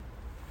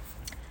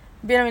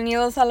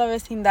Bienvenidos a la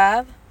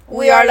vecindad.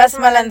 We are las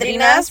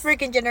malandrinas,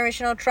 breaking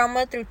generational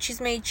trauma through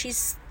chisme y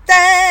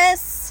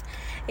chistes.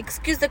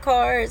 Excuse the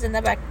cars in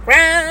the background.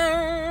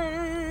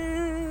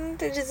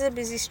 It's just a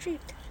busy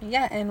street.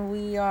 Yeah, and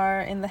we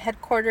are in the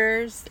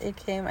headquarters,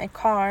 aka my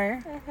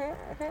car,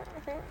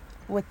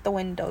 with the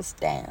windows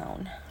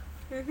down.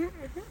 There's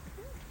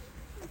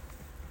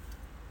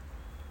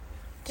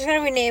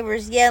gonna be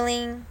neighbors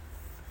yelling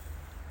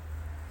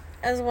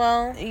as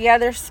well. Yeah,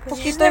 there's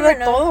poquito de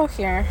todo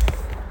here.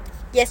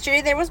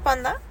 Yesterday there was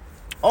banda.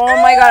 Oh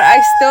my god,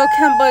 I still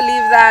can't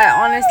believe that.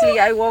 Honestly,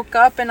 I woke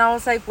up and I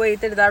was like,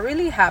 wait, did that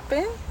really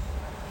happen?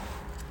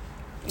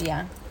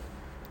 Yeah.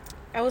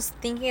 I was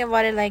thinking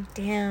about it like,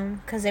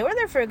 damn, because they were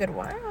there for a good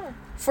while.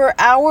 For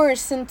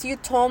hours since you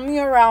told me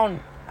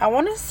around, I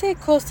want to say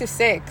close to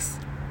 6.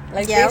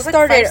 Like, yeah, they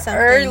started like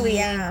early.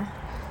 Yeah.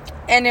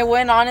 And it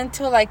went on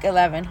until like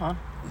 11, huh?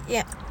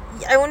 Yeah.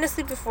 I want to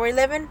sleep before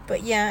 11,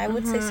 but yeah, I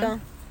would say so.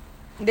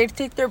 They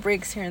take their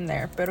breaks here and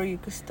there, but you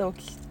could still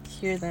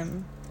hear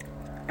them.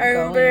 I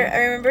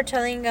remember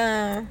telling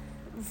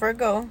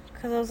Virgo,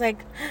 because I was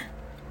like,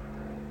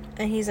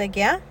 and he's like,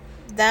 yeah,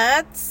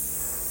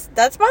 that's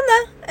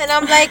banda. And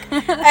I'm like,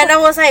 and I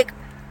was like,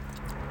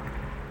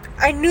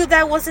 I knew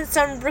that wasn't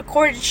some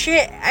recorded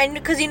shit. I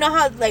knew, because you know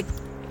how like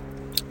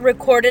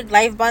recorded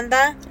live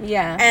banda,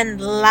 yeah,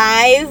 and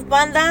live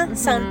banda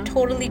sound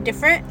totally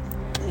different.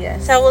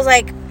 Yes. So I was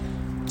like,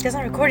 that's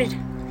not recorded.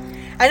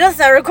 I know it's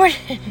not recorded.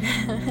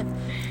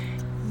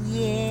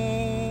 Yeah.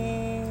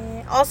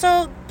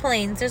 Also,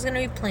 planes. There's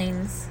gonna be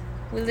planes.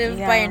 We live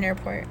by an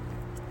airport.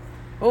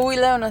 Well, we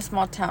live in a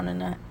small town,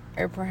 and the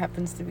airport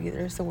happens to be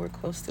there, so we're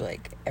close to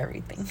like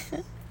everything.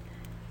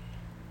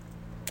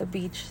 The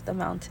beach, the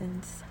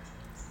mountains.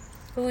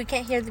 But we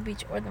can't hear the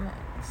beach or the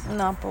mountains.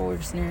 No, but we're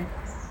just near.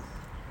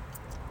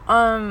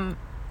 Oh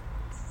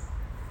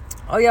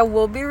yeah,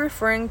 we'll be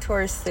referring to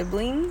our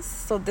siblings.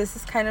 So this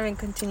is kind of in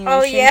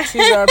continuation to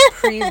the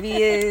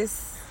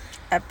previous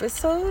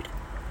episode.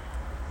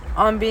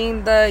 On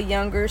being the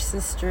younger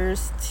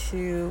sisters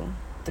to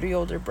 3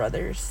 older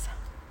brothers.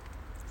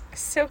 I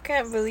still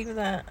can't believe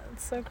that.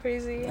 It's so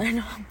crazy. I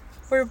know.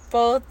 We're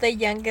both the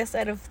youngest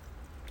out of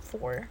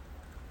 4-ish.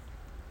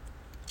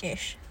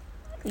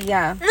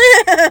 Yeah.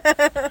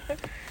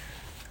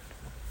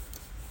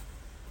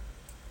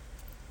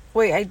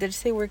 Wait, I did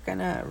say we're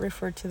gonna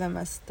refer to them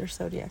as their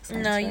zodiac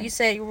signs. No, right? you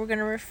said we're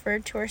gonna refer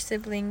to our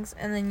siblings,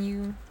 and then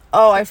you.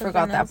 Oh, I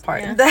forgot that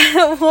part. Yeah.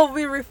 That we'll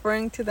be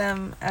referring to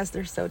them as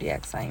their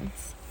zodiac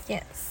signs.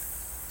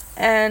 Yes.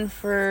 And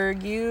for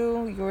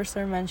you, yours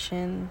are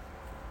mentioned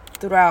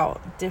throughout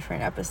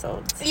different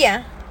episodes.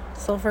 Yeah.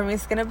 So for me,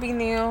 it's gonna be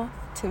new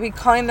to be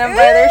calling them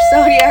by their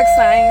zodiac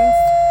signs.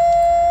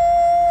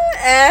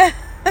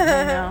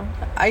 I know.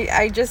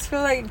 I just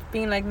feel like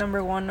being like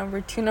number 1,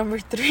 number 2, number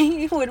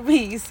 3 would be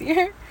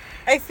easier.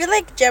 I feel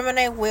like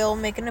Gemini will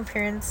make an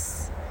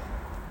appearance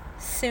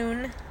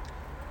soon.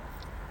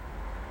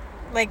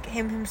 Like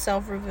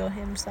himself reveal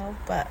himself,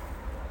 but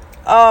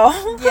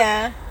oh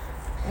yeah.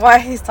 Why,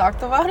 he's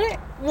talked about it?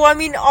 Well, I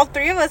mean, all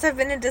 3 of us have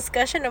been in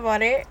discussion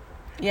about it.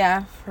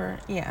 Yeah.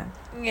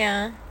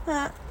 Yeah.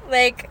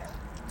 Like,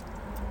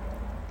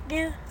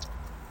 yeah.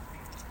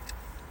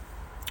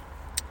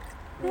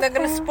 I'm not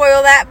gonna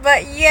spoil that,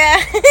 but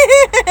yeah.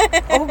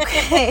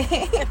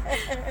 Okay.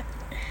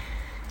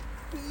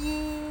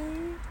 Yeah.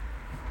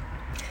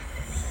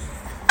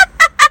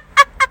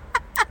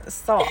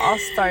 So I'll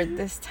start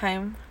this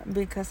time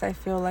because I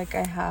feel like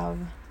I have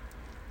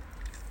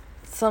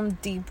some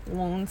deep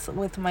wounds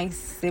with my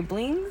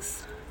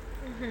siblings.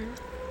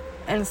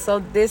 And so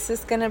this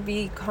is gonna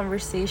be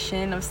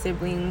conversation of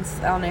siblings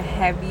on a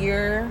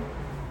heavier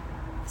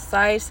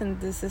side, and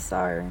this is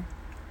our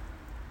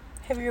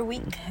heavy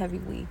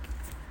week.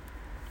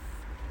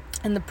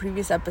 And the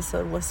previous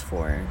episode was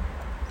for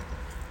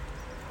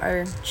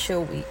our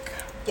chill week.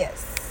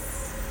 Yes.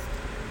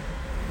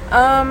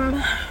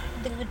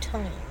 The good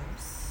times.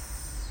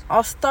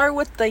 I'll start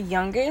with the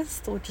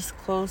youngest, which is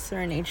closer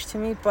in age to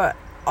me, but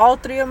all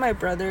 3 of my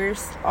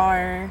brothers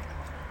are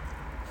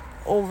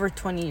over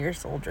 20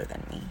 years older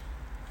than me.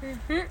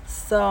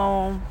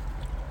 So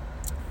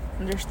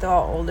they're still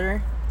all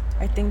older.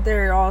 I think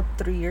they're all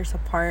 3 years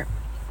apart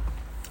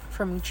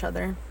from each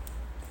other.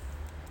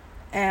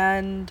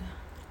 And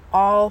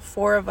all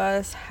 4 of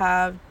us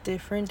have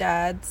different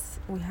dads.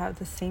 We have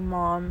the same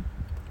mom.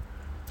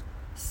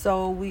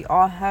 So we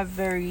all have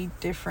very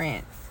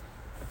different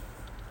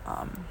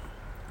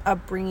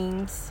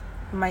upbringings.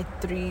 My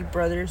 3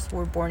 brothers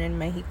were born in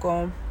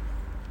Mexico,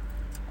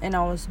 and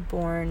I was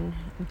born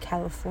in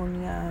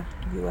California,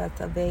 US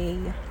of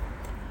A.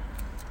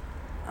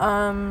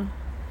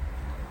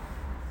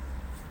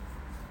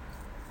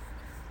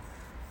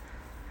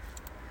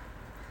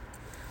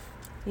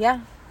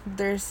 Yeah,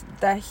 there's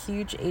that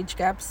huge age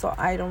gap, so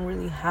I don't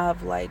really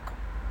have like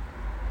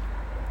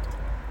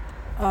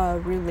a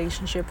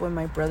relationship with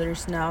my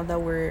brothers now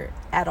that we're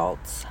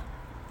adults.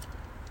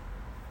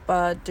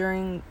 But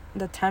during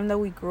the time that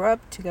we grew up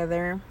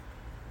together,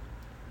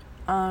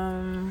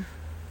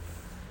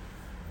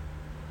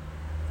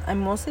 I I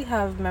mostly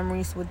have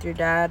memories with your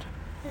dad.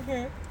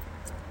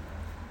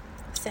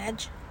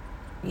 Sag.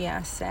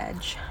 Yeah, Sag.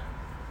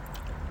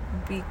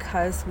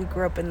 Because we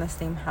grew up in the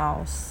same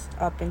house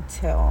up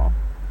until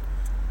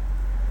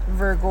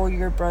Virgo,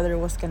 your brother,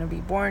 was going to be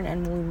born,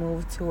 and we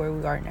moved to where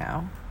we are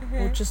now,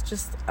 which is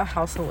just a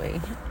house away.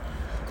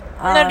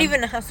 Not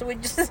even a house away,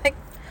 just like...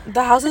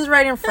 The house is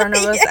right in front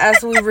of us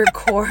as we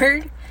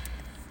record.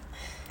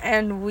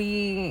 And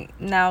we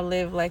now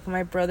live, like,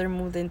 my brother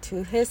moved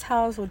into his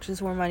house, which is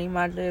where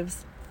Marimar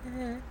lives.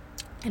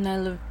 And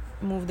I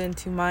moved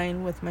into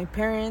mine with my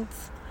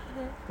parents,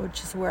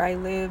 which is where I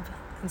live.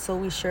 And so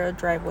we share a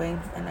driveway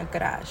and a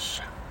garage.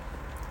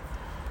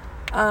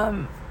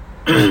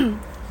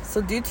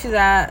 So due to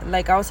that,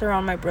 like, I was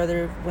around my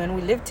brother when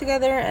we lived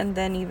together, and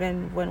then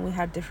even when we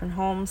had different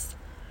homes,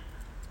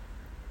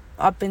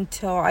 up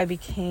until I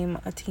became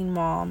a teen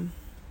mom,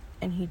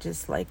 and he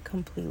just, like,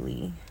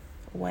 completely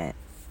went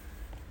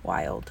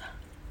wild.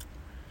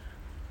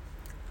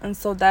 And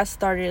so that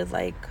started,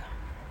 like,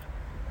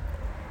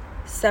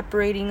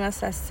 separating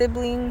us as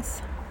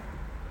siblings,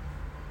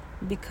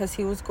 because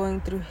he was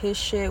going through his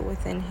shit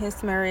within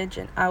his marriage,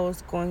 and I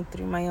was going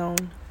through my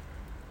own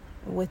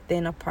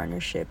within a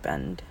partnership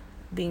and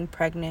being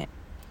pregnant.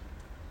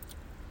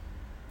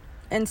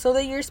 And so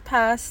the years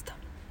passed.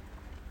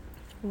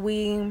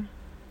 We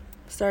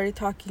started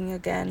talking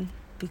again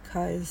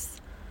because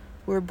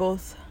we were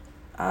both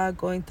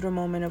going through a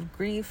moment of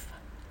grief.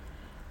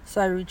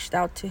 So I reached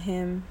out to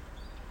him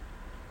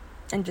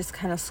and just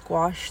kind of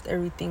squashed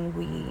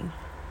everything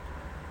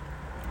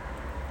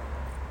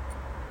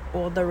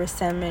the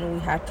resentment we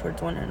had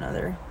towards one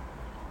another.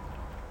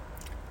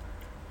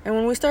 And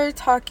when we started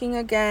talking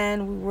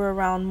again, we were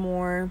around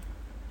more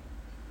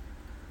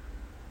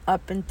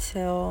up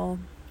until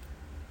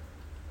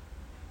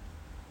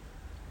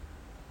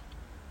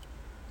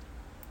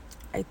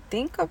I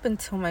think up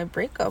until my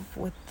breakup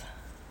with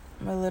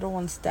my little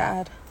one's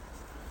dad.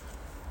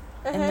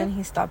 And then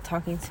he stopped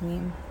talking to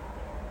me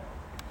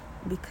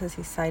because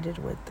he sided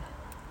with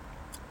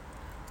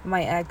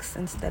my ex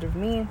instead of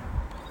me.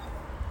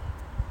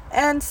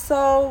 And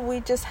so we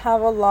just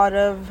have a lot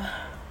of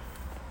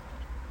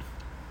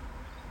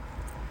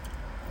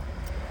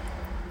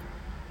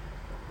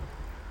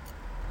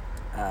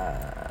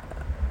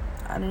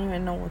I don't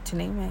even know what to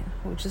name it.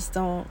 We just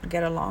don't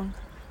get along.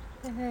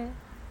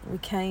 We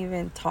can't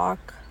even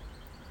talk.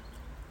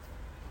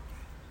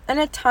 And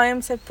at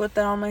times I put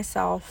that on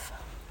myself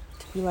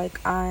to be like,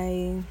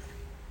 I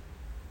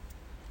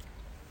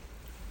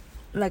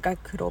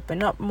could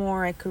open up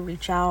more, I could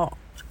reach out.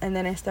 And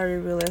then I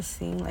started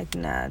realizing, like,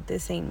 nah,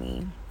 this ain't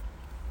me.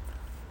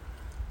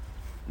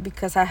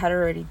 Because I had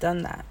already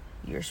done that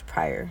years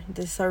prior.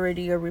 This is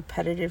already a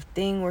repetitive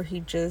thing where he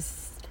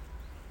just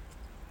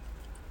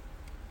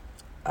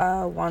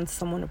wants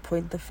someone to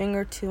point the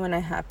finger to, and I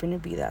happen to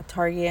be that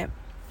target.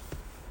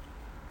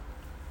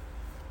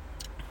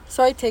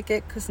 So I take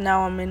it because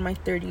now I'm in my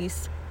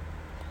 30s.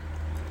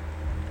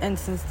 And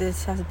since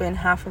this has been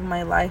half of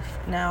my life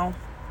now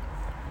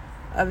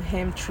of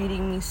him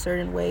treating me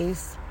certain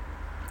ways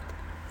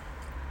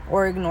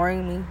or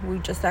ignoring me, we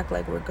just act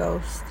like we're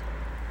ghosts,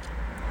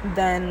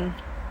 then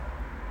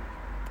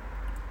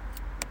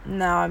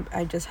now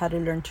I just had to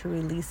learn to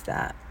release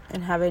that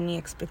and have any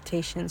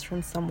expectations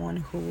from someone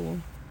who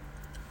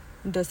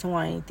doesn't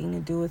want anything to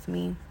do with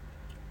me.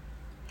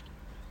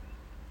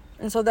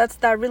 And so that's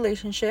that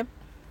relationship,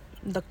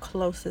 the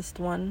closest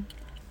one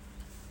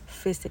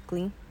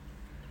physically.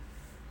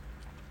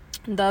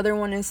 The other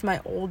one is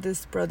my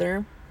oldest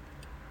brother,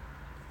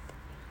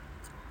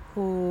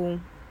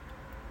 who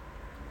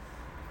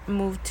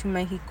moved to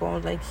Mexico.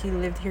 Like, he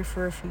lived here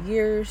for a few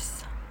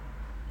years,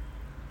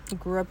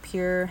 grew up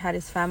here, had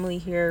his family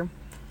here,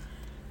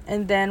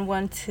 and then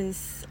once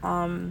his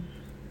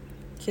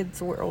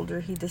kids were older,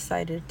 he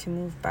decided to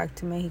move back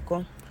to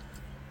Mexico.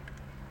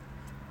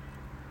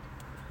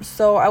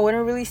 So I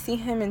wouldn't really see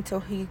him until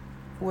he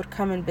would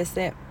come and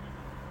visit,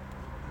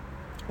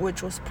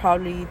 which was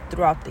probably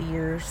throughout the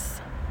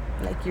years.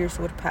 Like, years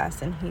would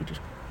pass and he'd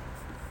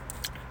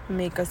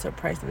make a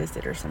surprise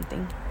visit or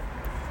something.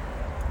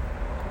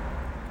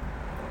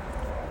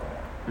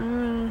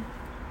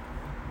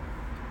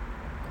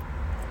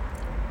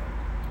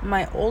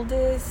 My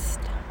oldest,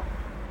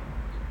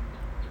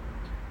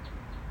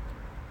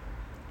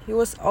 he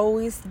was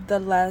always the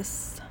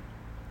less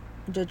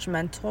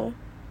judgmental.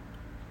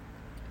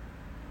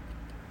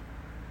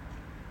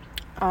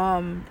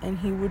 And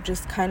he would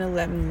just kind of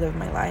let me live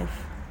my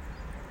life.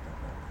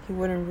 He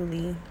wouldn't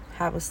really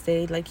have a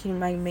say. Like, he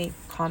might make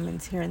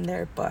comments here and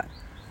there, but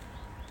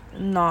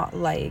not,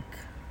 like,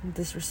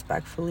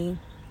 disrespectfully.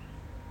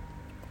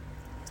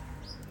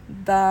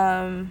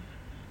 I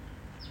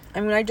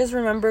just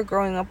remember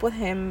growing up with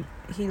him.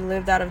 He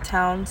lived out of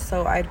town,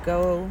 so I'd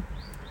go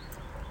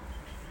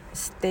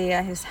stay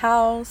at his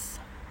house,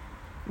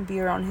 be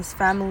around his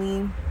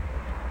family.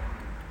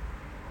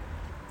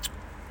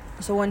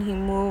 So when he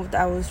moved,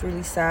 I was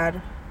really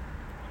sad,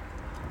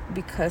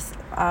 because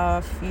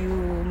a few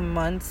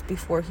months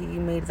before he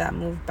made that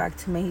move back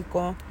to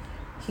Mexico,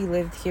 He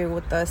lived here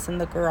with us in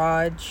the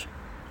garage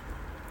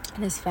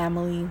and his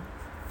family.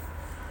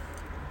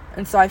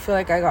 And so I feel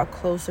like I got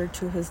closer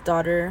to his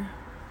daughter,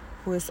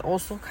 who is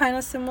also kind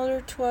of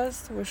similar to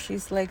us, where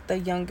she's like the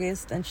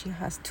youngest and she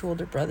has 2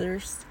 older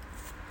brothers.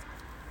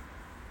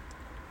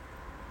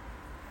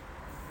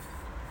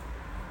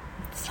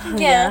 So,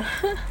 yeah.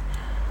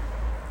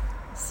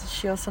 So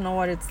she also know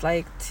what it's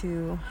like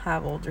to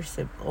have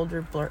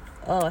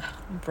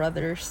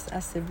brothers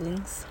as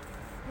siblings.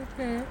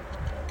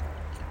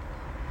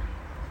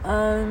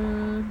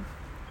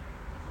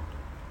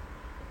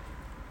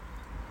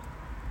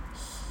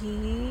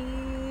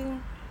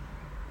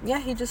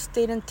 He just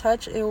stayed in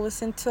touch. It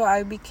was until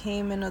I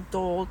became an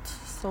adult,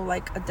 so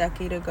like a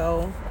decade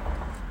ago,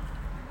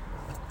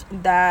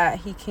 that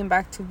he came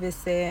back to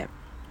visit.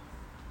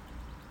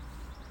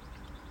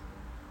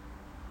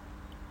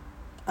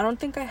 I don't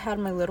think I had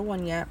my little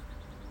one yet.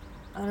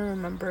 I don't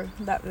remember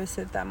that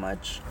visit that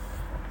much.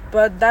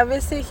 But that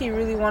visit, he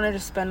really wanted to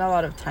spend a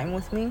lot of time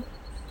with me.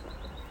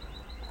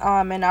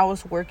 And I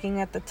was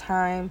working at the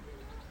time.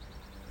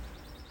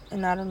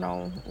 And I don't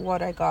know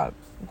what I got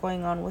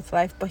going on with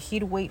life. But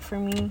he'd wait for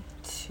me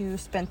to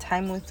spend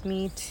time with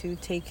me, to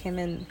take him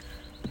and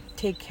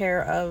take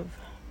care of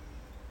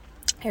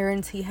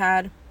errands he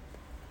had.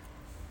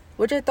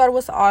 Which I thought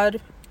was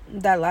odd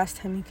that last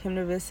time he came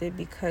to visit,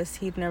 because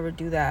he'd never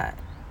do that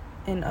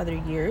in other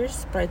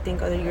years. But I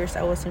think other years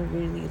I wasn't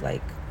really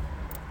like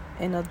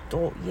an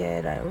adult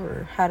yet,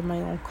 or had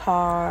my own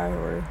car,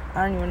 or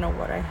I don't even know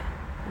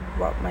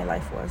what my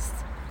life was.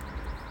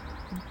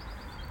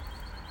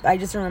 I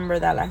just remember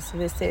that last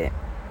visit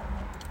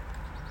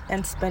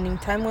and spending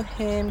time with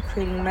him,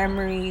 creating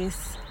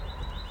memories.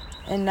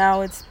 And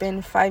now it's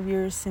been 5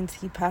 years since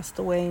he passed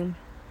away,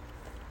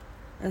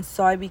 and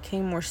so I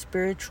became more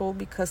spiritual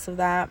because of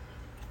that.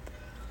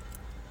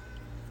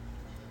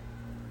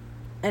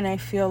 And I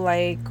feel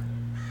like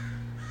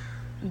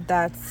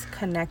that's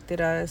connected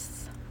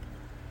us.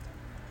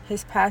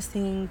 His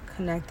passing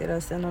connected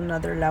us in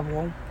another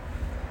level.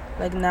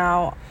 Like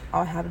now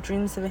I'll have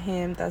dreams of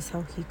him. That's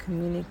how he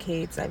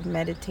communicates. I've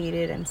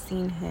meditated and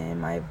seen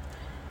him.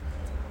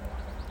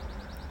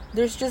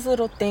 There's just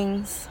little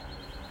things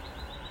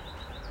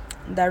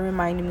that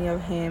remind me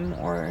of him,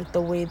 or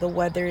the way the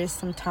weather is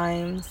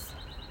sometimes.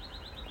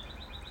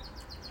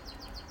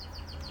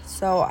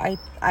 So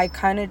I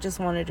kind of just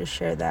wanted to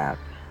share that,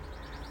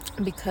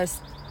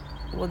 because,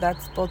 well,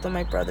 that's both of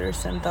my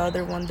brothers, and the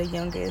other one, the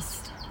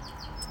youngest,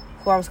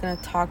 who I was going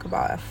to talk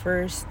about at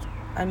first.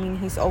 I mean,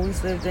 he's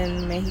always lived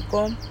in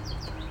Mexico.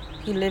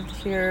 He lived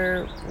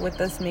here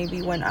with us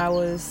maybe when I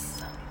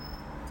was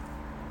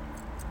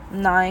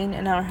 9,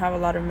 and I don't have a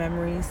lot of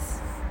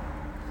memories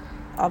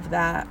of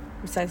that.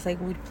 Besides,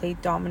 like, we'd play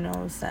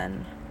dominoes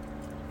and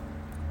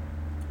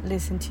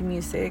listen to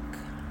music.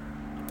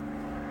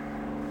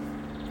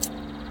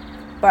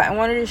 But I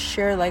wanted to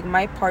share, like,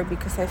 my part,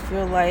 because I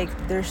feel like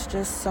there's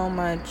just so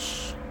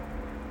much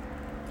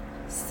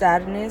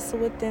sadness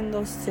within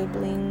those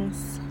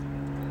siblings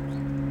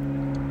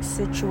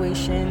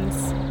situations,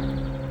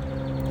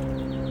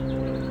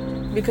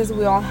 because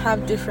we all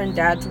have different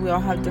dads, we all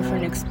have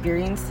different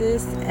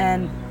experiences,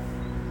 and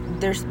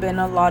there's been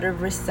a lot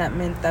of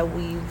resentment that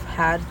we've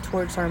had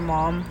towards our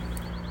mom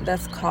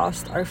that's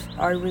caused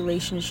our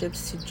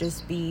relationships to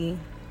just be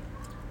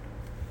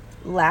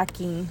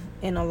lacking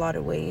in a lot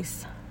of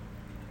ways.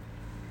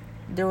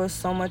 There was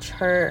so much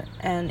hurt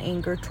and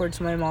anger towards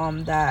my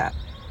mom that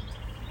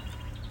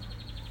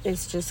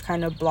it's just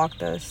kind of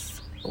blocked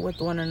us with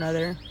one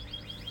another.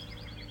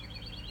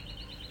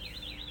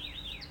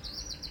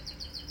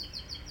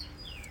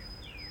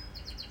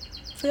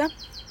 So yeah,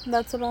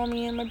 that's about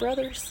me and my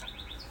brothers.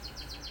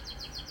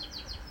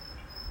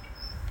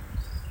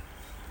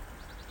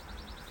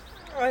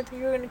 I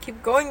think you were going to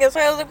keep going. That's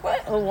why I was like,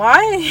 what?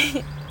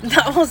 Why?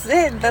 That was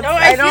it.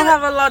 I don't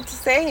have a lot to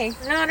say.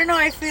 No, I don't know.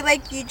 I feel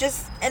like you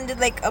just ended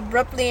like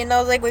abruptly, and I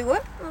was like, wait,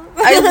 what?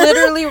 I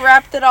literally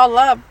wrapped it all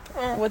up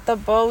with the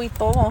bow y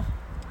todo.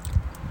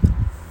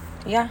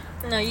 Yeah.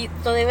 No,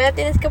 todavía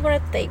tienes que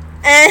poner tape.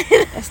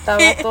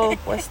 Estaba todo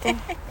puesto.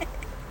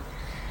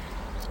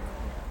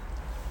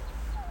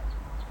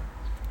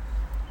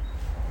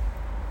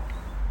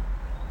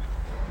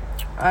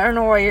 I don't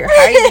know why you're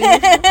hiding.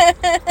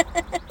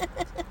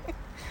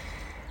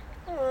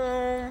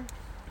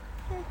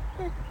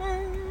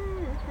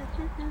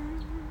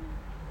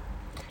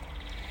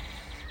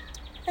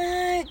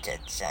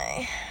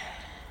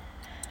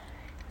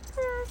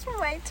 It's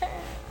my turn.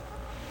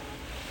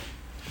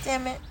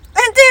 Damn it.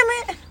 Damn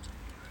it.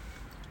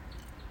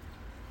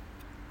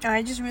 Oh,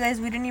 I just realized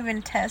we didn't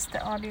even test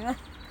the audio.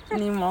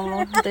 Ni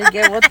modo. They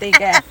get what they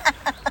get.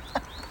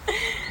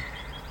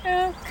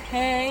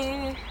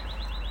 Okay.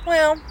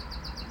 Well,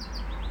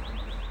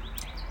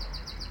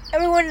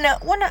 everyone know.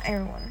 Well, not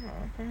everyone.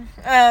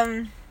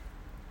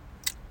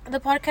 The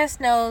podcast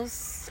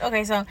knows.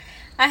 Okay, so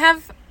I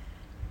have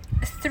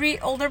 3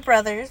 older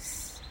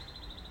brothers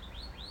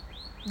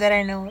that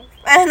I know of.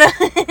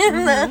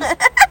 Mm-hmm.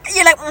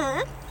 You're like,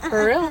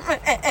 For real?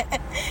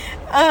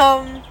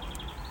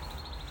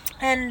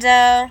 And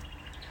the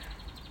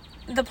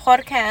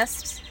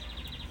podcast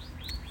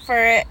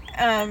for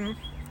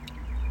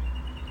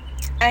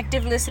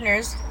active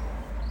listeners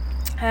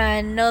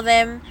know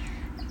them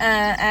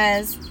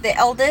as the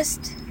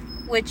eldest,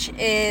 which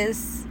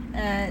is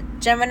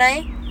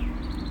Gemini.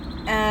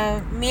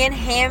 Me and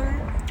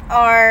him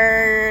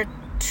are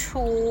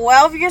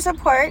 12 years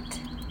apart.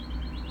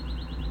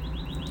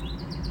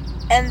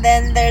 And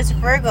then there's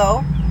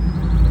Virgo.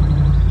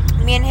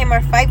 Me and him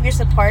are 5 years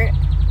apart.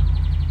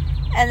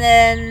 And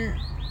then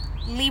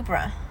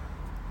Libra.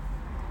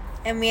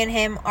 And me and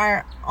him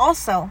are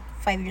also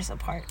 5 years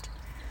apart.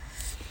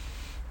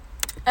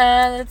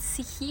 Let's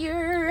see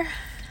here.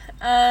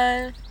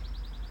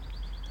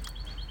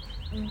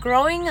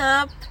 Growing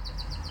up,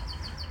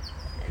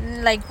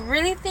 like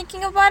really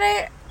thinking about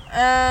it,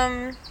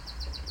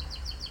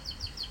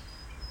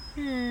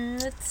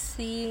 let's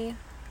see.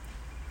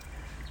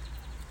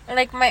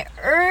 Like my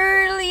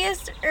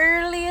earliest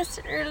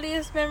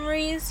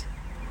memories.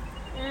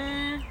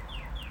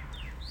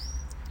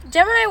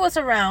 Gemini was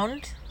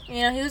around.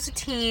 You know, he was a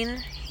teen.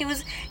 He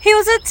was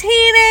a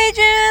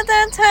teenager at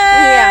that time.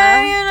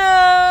 Yeah. You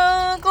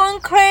know, going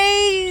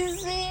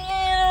crazy. You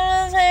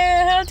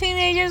know how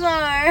teenagers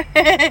are.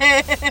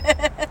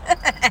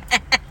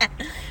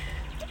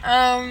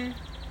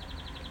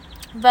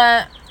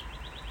 But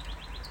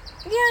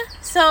yeah,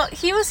 so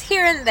he was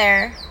here and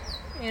there,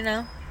 you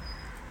know.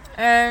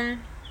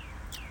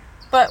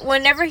 But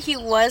whenever he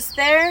was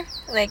there,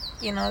 like,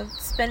 you know,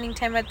 spending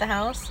time at the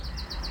house,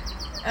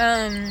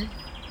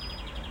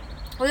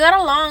 we got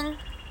along.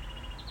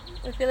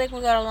 I feel like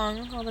we got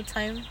along all the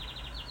time.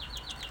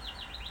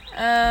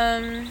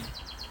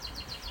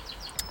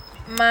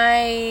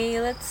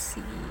 Let's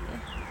see.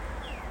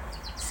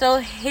 So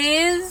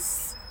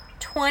his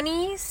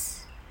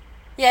 20s,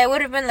 yeah, it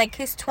would have been like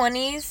his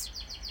 20s,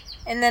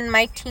 and then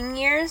my teen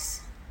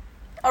years,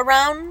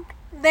 around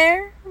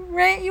there,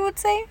 right? You would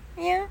say,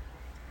 yeah.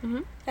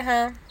 Mhm.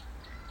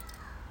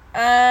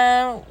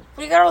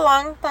 We got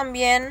along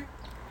también.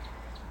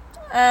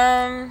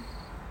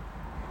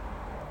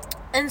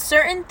 And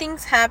certain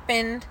things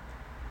happened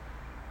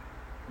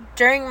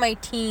during my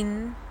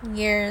teen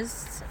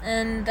years,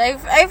 and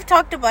I've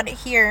talked about it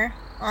here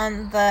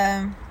on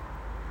the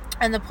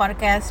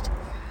podcast,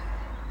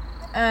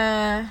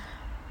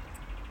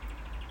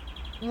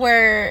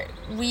 where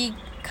we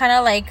kind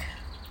of like,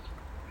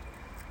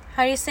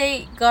 how do you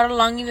say, got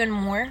along even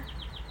more.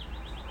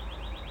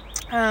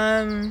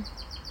 Not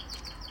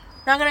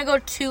gonna go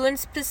too in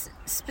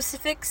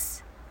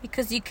specifics,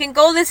 because you can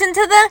go listen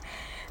to the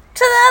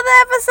other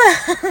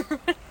episode.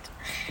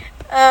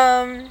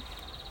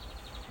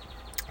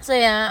 So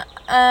yeah,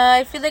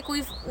 I feel like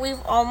we've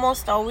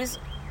almost always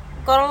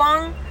got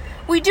along.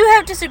 We do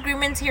have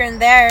disagreements here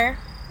and there,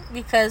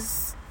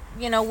 because,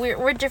 you know,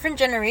 we're different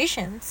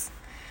generations.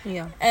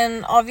 Yeah.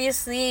 And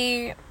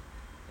obviously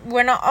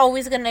we're not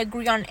always gonna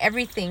agree on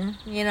everything,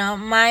 you know.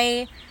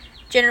 My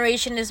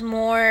generation is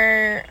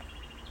more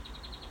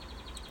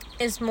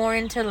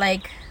into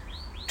like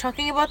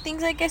talking about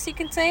things, I guess you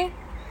can say.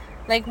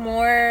 Like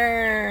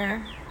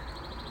more,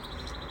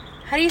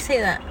 how do you say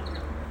that?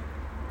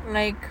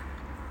 Like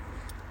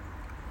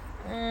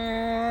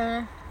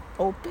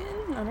Open?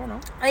 I don't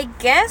know. I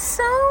guess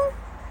so.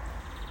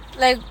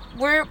 Like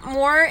we're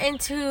more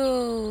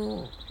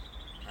into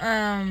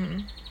hello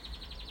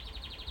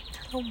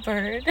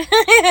bird.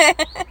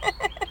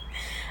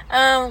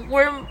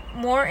 We're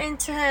more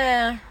into,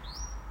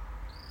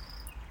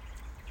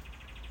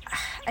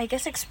 I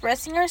guess,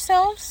 expressing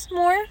ourselves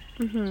more.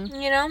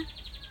 Mhm. You know.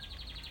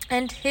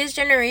 And his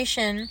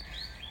generation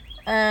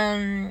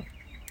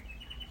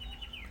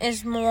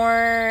is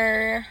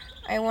more,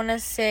 I want to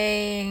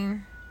say,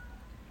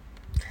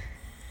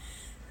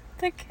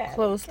 the cat.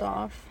 Closed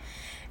off.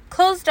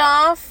 Closed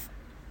off,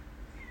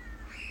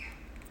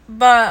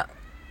 but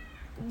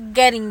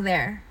getting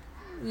there.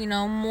 You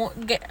know, more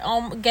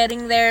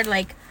getting there,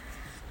 like,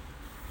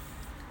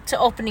 to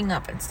opening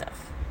up and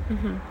stuff.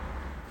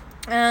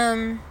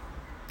 Mhm.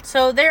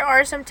 So there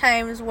are some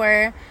times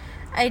where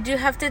I do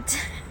have to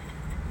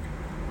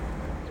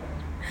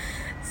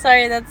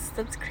sorry, that's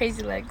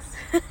Crazy Legs.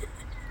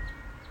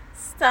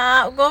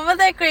 Stop. Go over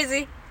there,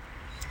 Crazy.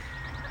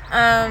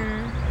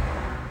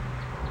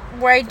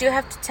 Where I do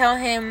have to tell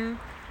him,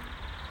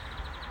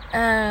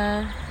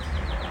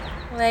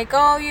 like,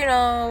 oh, you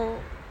know,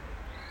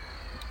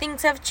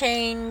 things have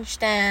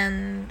changed,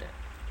 and,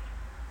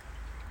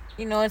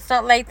 you know, it's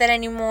not like that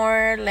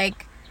anymore.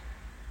 Like,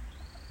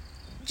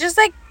 just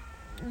like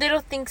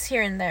little things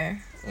here and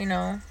there, you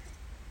know.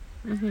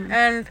 Mhm.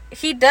 And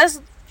he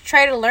does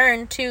try to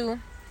learn too.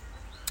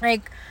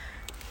 Like,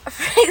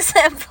 for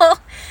example,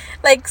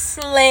 like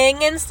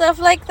slang and stuff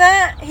like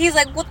that. He's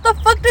like, what the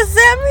fuck does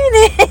that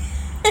mean?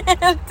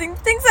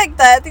 Things like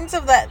that. Things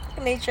of that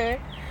nature.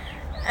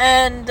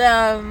 And,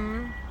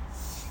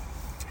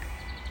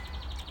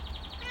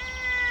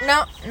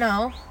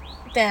 no.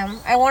 Damn.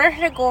 I wanted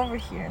her to go over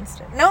here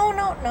instead. No.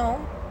 No.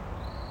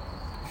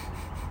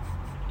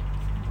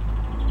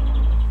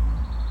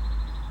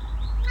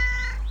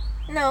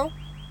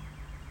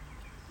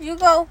 You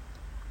go.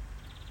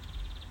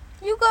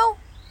 You go.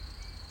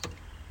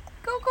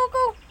 Go, go,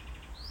 go.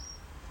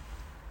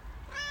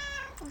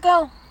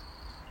 Go.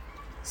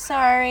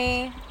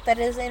 Sorry. That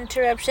is an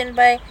interruption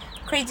by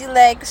Crazy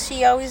Legs.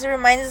 She always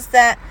reminds us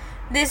that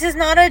this is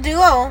not a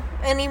duo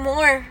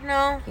anymore.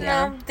 No,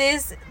 Yeah. no.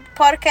 This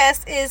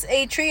podcast is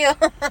a trio.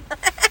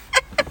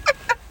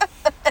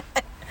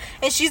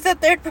 And she's the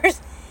third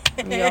person.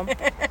 Yep.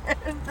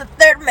 The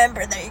third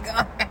member. There you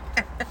go.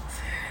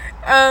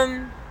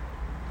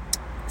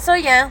 So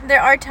yeah,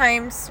 there are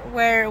times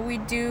where we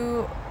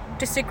do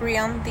disagree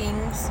on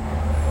things.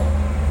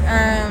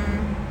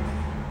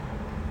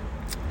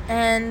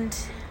 And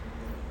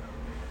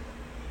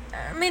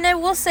I mean, I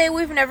will say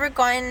we've never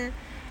gotten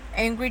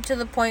angry to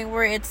the point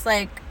where it's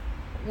like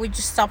we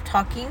just stop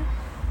talking.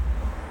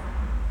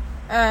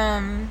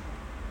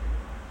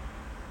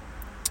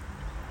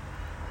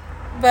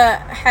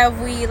 But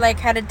have we like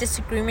had a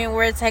disagreement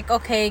where it's like,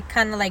 okay,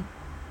 kind of like,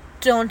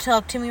 don't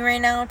talk to me right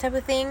now type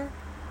of thing?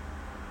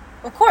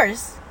 Of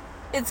course,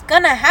 it's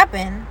gonna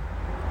happen.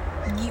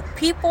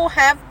 People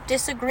have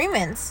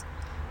disagreements,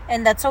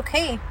 and that's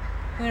okay,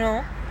 you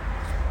know.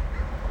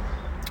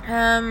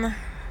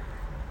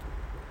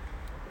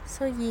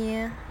 So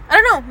yeah, I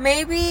don't know.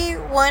 Maybe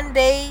one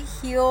day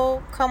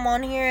he'll come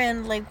on here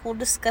and like we'll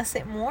discuss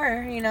it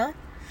more, you know.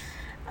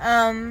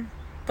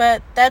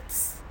 But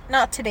that's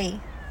not today.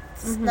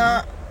 It's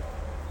not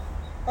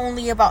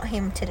only about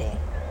him today,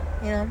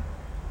 you know.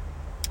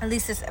 At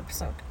least this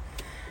episode.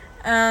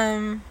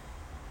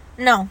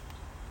 No.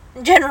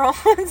 In general,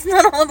 it's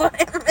not all about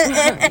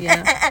him.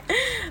 Yeah.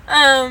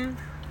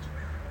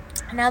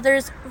 Now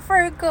there's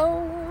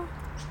Virgo.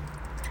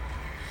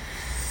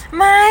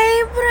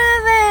 My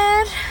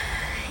brother.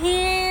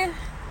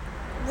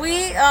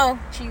 Oh,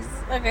 jeez.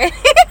 Okay.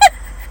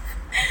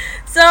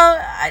 So,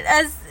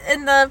 as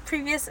in the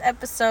previous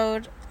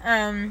episode,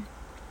 in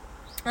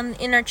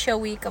our chill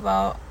week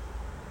about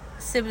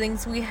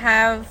siblings, we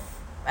have,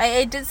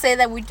 I did say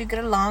that we do get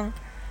along,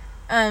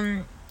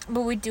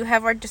 but we do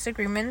have our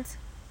disagreements.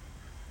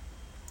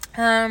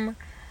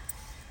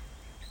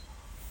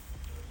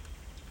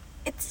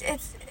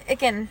 It's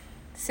again,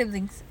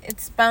 siblings.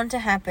 It's bound to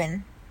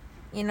happen.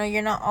 You know,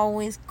 you're not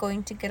always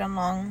going to get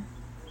along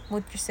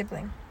with your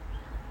sibling.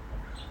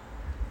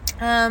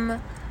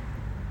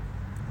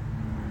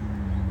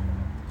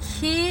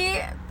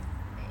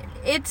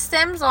 It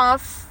stems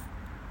off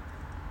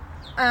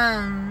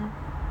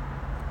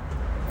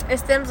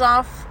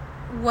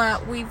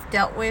what we've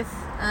dealt with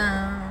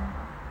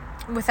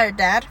our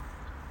dad.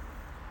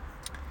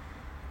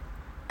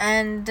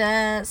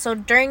 And so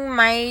during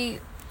my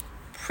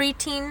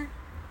preteen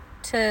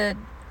to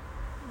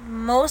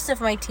most of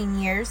my teen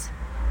years,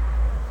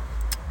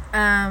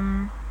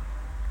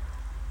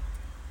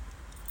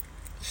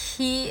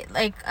 he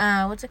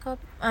what's it called?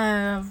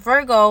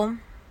 Virgo.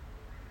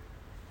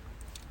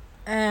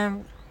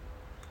 So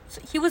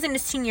he was in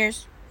his teen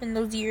years in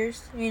those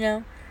years, you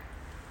know.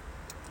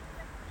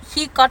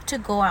 He got to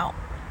go out,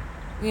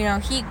 you know.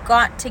 He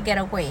got to get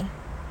away.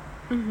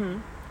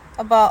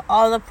 About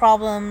all the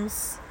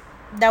problems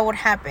that would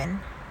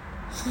happen.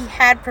 He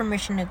had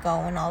permission to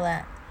go and all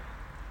that,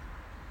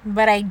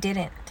 but I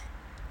didn't,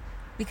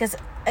 because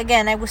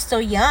again, I was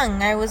still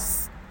young. I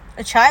was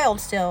a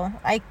child still.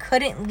 I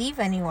couldn't leave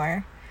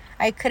anywhere.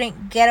 I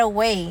couldn't get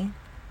away,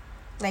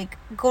 like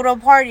go to a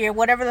party or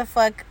whatever the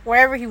fuck,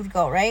 wherever he would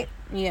go, right?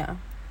 Yeah.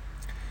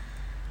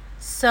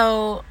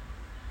 So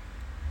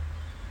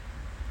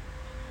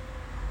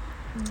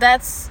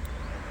that's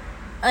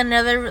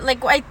another,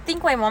 like, I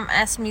think my mom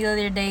asked me the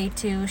other day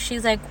too.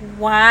 She's like,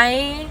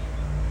 why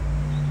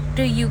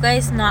do you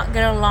guys not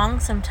get along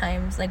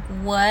sometimes? Like,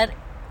 what?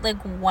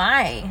 Like,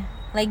 why?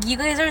 Like, you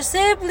guys are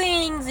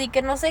siblings. Y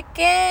que no sé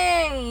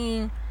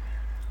qué.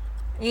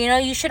 You know,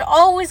 you should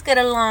always get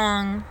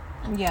along.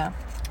 Yeah.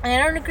 And I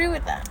don't agree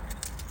with that.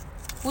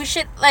 We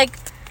should, like,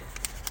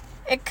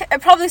 it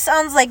probably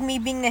sounds like me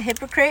being a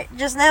hypocrite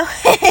just now.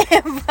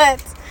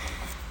 But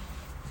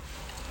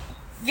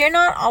you're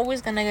not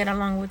always gonna get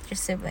along with your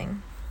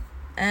sibling.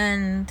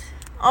 And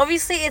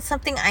obviously it's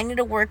something I need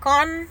to work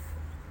on.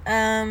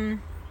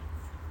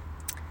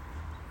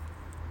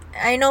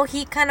 I know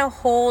he kind of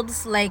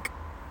holds like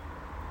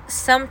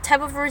some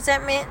type of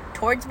resentment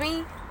towards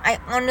me. I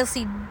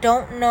honestly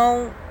don't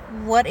know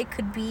what it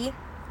could be.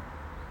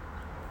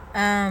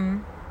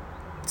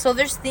 So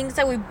there's things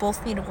that we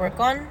both need to work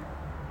on.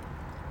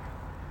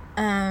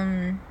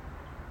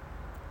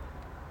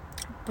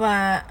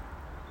 But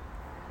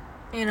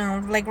you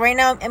know, like right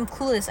now I'm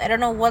clueless. I don't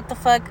know what the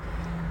fuck,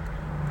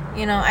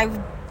 you know,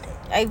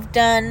 I've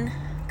done,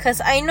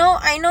 cuz I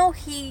know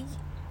he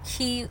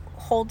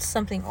holds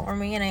something over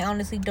me, and I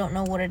honestly don't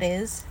know what it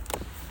is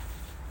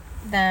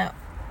that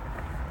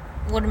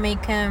would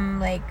make him,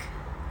 like,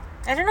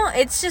 I don't know,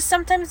 it's just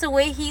sometimes the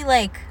way he,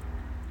 like,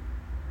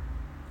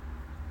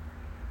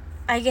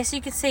 I guess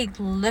you could say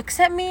looks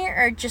at me,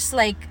 or just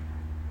like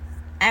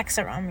acts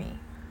around me.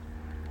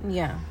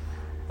 Yeah.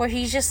 Where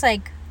he's just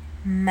like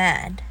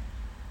mad.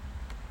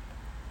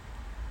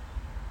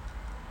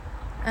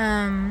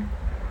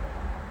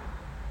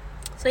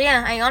 So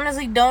yeah, I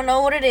honestly don't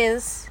know what it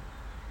is.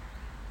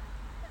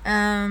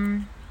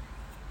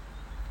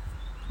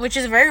 Which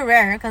is very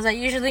rare because I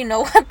usually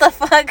know what the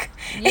fuck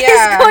is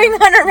going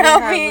on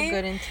around me. You have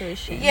a good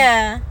intuition.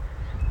 Yeah.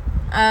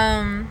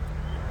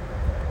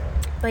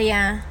 But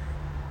yeah,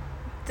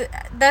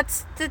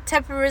 that's the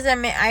type of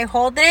resentment I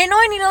hold, and I know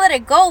I need to let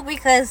it go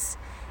because,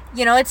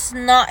 you know, it's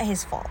not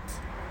his fault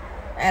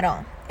at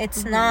all.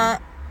 It's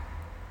not.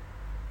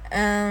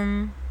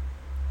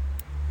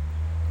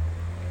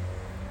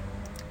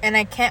 And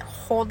I can't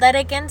hold that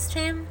against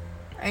him.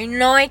 I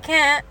know I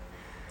can't.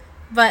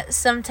 But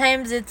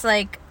sometimes it's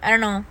like, I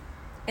don't know,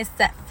 it's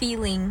that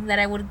feeling that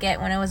I would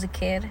get when I was a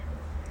kid.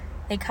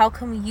 Like, how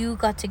come you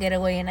got to get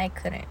away and I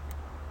couldn't?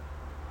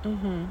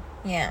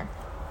 Yeah.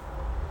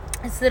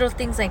 It's little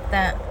things like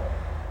that.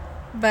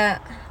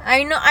 But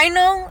I know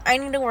I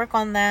need to work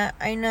on that.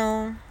 I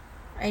know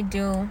I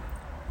do.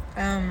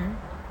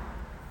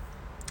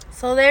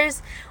 So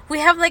we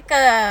have like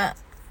a,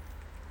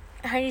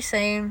 how do you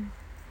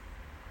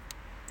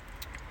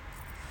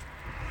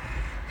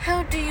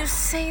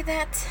say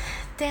that?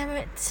 Damn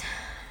it.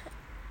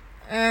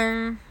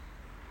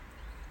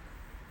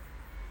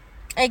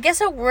 I guess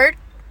a word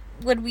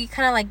would be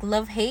kind of like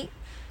love-hate,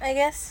 I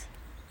guess.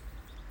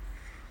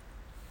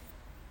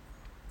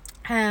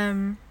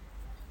 But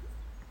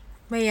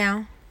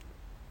yeah.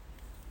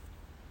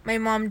 My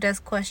mom does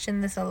question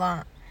this a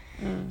lot.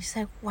 She's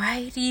like, why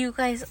are you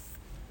guys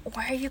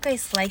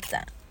like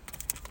that?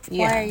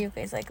 Yeah. Why are you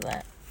guys like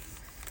that?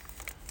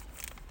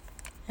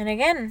 And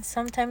again,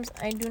 sometimes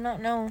I do not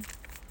know,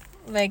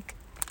 like,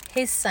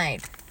 his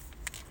side.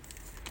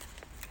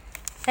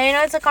 And I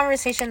know it's a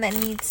conversation that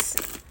needs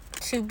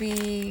to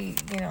be,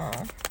 you know,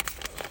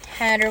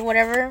 had or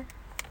whatever.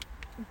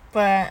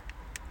 But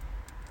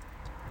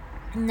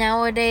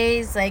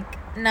nowadays, like,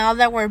 now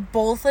that we're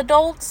both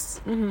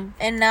adults,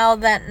 and now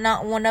that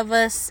not one of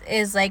us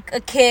is, like, a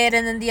kid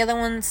and then the other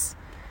one's,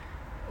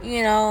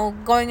 you know,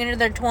 going into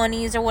their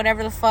 20s or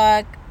whatever the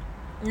fuck.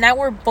 Now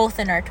we're both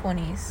in our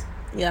 20s.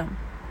 Yeah.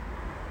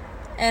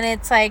 And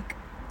it's like,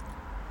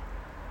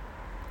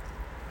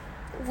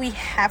 we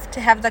have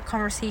to have that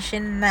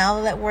conversation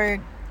now that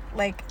we're,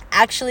 like,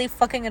 actually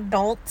fucking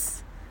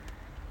adults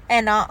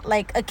and not,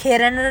 like, a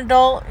kid and an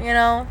adult, you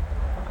know?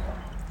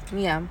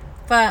 Yeah.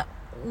 But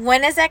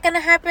when is that gonna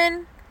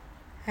happen?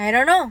 I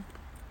don't know.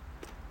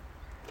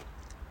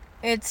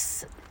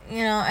 It's,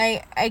 you know,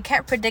 I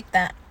can't predict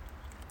that.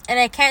 And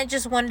I can't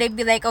just one day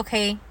be like,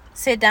 okay,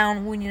 sit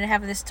down, we need to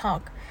have this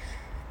talk.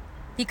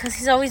 Because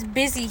he's always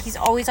busy. He's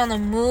always on the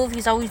move.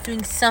 He's always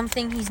doing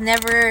something.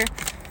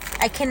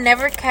 I can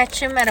never catch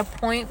him at a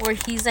point where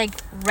he's, like,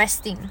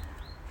 resting.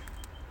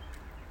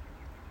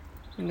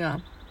 Yeah.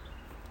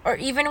 Or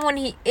even when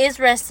he is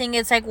resting,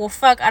 it's like, well,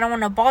 fuck, I don't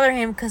want to bother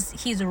him because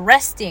he's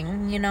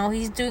resting. You know,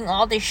 he's doing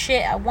all this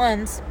shit at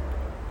once.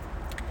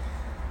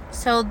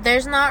 So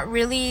there's not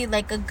really,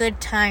 like, a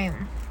good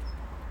time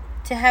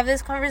to have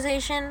this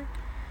conversation.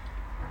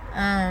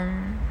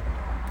 And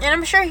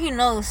I'm sure he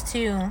knows,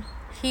 too.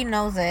 He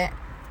knows it.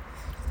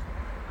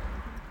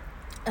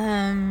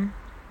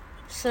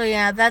 So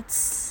yeah,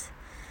 that's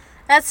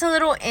a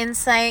little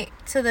insight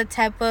to the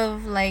type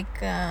of, like,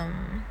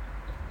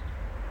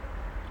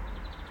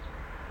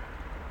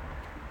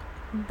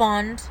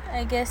 bond,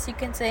 I guess you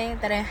can say,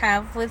 that I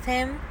have with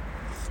him.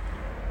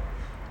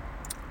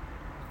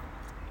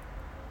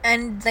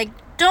 And, like,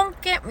 don't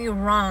get me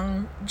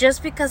wrong,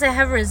 just because I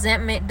have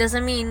resentment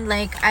doesn't mean,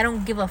 like, I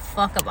don't give a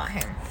fuck about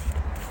him.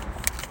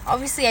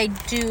 Obviously I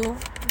do.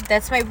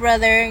 That's my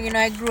brother, you know,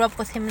 I grew up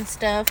with him and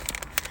stuff.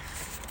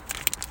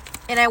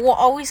 And I will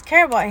always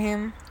care about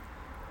him.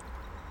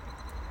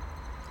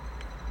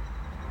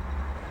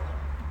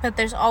 But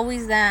there's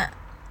always that,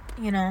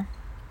 you know,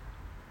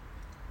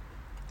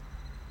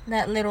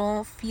 that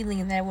little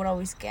feeling that I would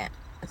always get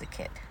as a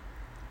kid.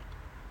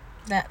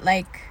 That,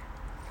 like,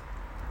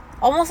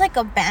 almost like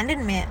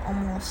abandonment,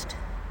 almost.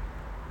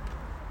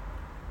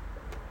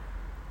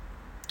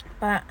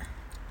 But,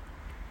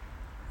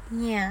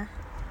 yeah.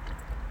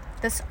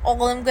 That's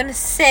all I'm gonna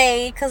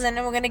say, because then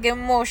I'm gonna get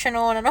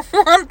emotional, and I don't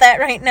want that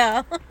right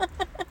now.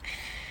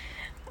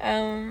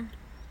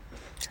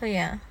 So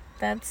yeah,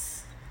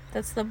 that's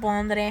the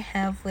bond that I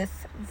have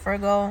with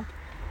Virgo.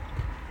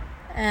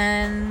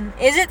 And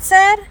is it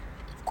sad?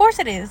 Of course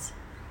it is.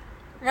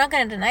 I'm not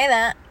gonna deny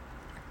that.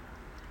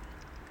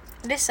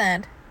 It is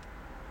sad.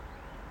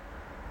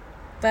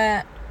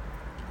 But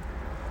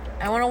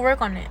I want to work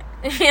on it.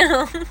 You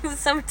know,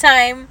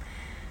 sometime.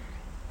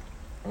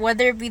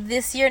 Whether it be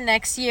this year,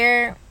 next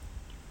year,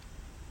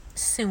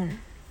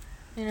 soon.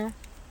 You know?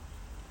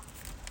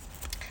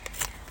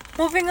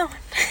 Moving on.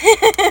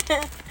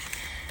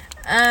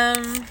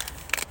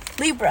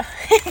 Libra.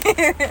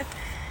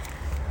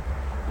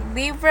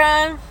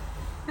 Libra.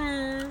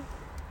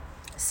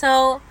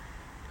 So,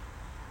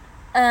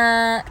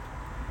 if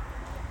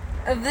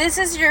this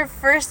is your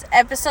first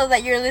episode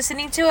that you're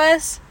listening to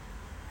us,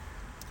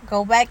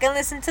 go back and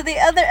listen to the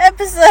other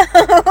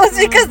episodes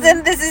because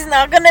then this is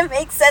not gonna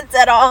make sense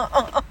at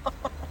all.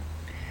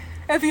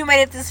 If you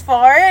made it this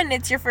far and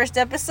it's your first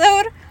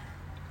episode,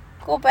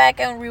 go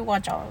back and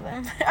rewatch all of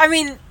them. I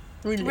mean,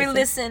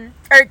 re-listen.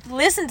 Or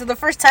listen to the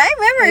first time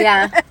ever.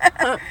 Yeah.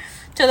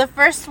 To the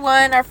first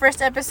one, our first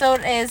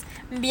episode is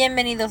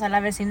Bienvenidos a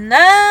la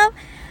Vecindad.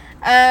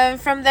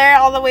 From there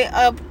all the way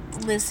up,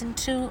 listen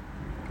to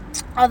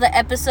all the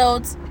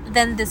episodes.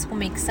 Then this will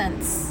make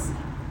sense.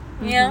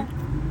 You know?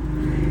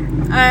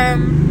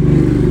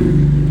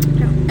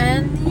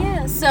 And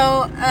yeah,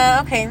 so,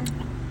 okay.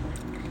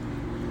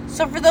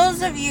 So for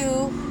those of you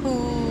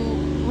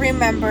who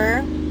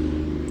remember,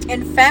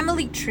 in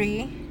Family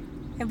Tree,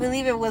 I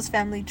believe it was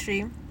Family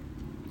Tree,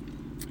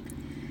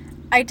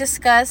 I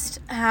discussed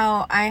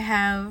how I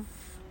have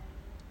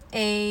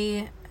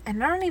and I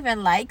don't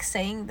even like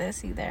saying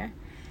this either,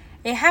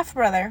 a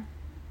half-brother.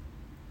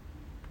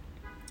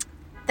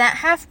 That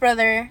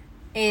half-brother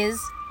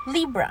is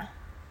Libra.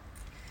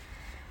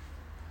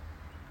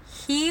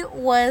 He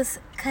was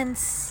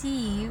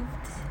conceived.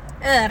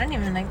 I don't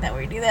even like that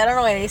word either. I don't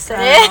know why they said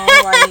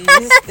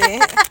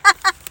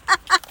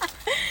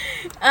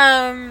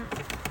it.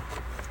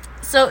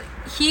 So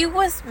he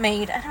was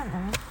made. I don't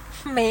know.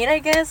 Made, I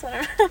guess.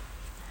 I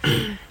don't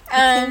know.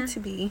 Came to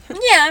be.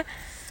 Yeah.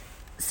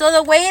 So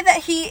the way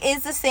that he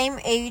is the same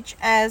age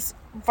as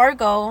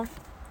Virgo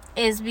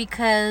is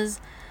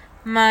because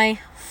my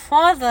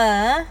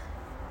father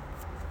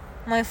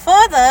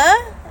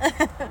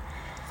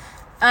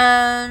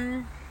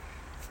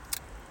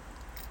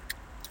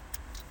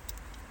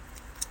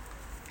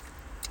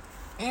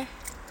okay.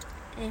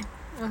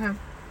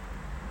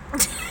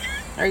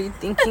 Are you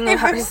thinking of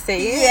how to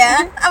say it?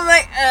 Yeah. I'm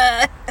like,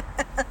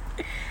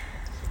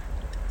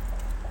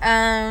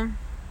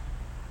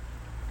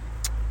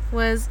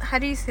 was, how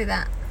do you say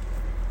that?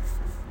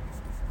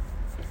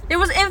 There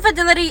was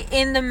infidelity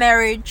in the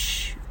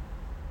marriage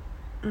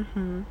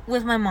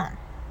with my mom.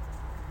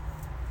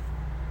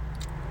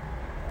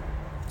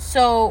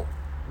 So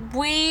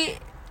we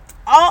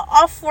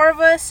all four of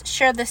us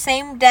share the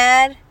same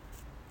dad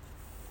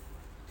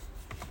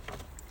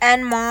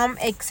and mom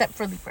except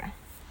for Libra.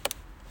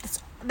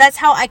 That's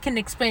how I can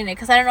explain it,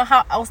 because I don't know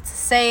how else to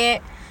say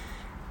it.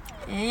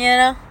 You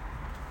know?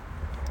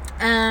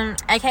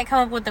 I can't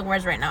come up with the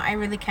words right now. I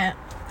really can't.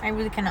 I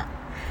really cannot.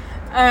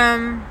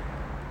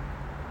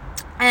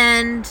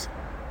 And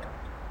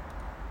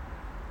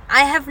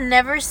I have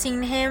never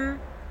seen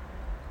him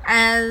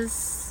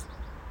as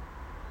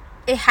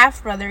a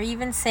half brother.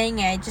 Even saying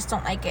it, I just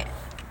don't like it.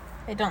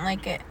 I don't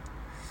like it.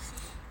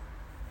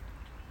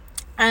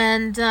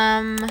 And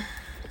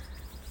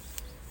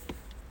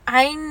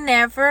I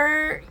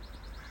never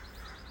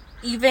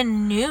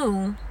even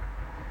knew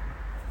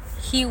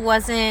he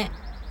wasn't,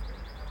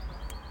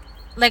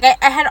 like,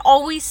 I had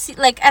always seen,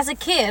 like, as a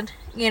kid,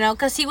 you know,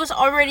 because he was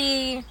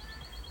already,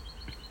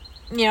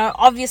 you know,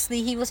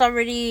 obviously he was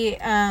already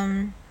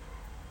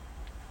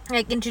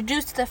like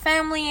introduced to the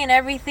family and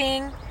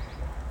everything.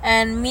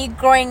 And me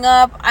growing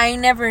up, I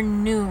never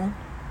knew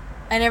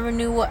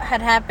what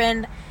had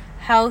happened,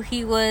 how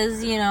he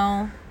was, you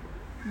know,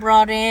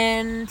 brought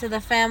in to the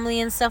family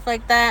and stuff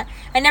like that.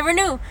 I never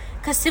knew,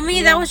 because to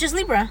me that was just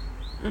Libra.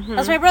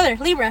 That's my brother,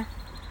 Libra.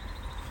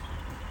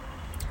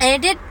 And I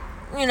did,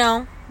 you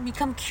know,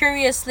 become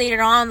curious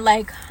later on,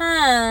 like,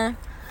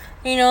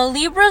 you know,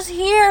 Libra's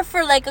here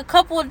for like a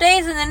couple of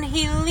days and then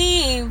he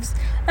leaves.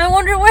 I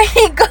wonder where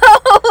he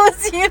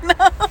goes, you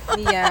know.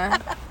 Yeah.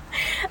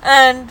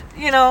 And,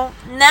 you know,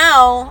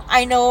 now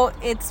I know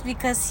it's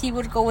because he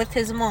would go with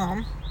his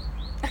mom.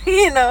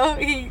 You know,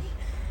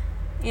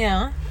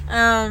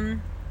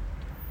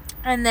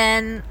 and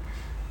then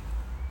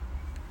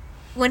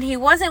when he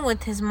wasn't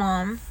with his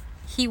mom,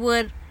 he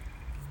would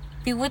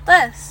be with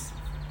us.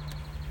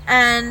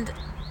 And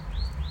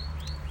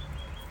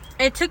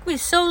it took me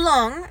so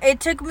long. It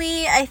took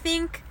me, I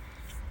think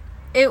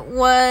it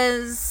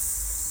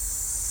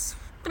was,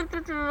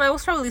 I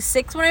was probably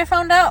 6 when I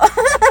found out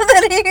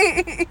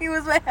that he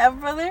was my half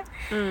brother.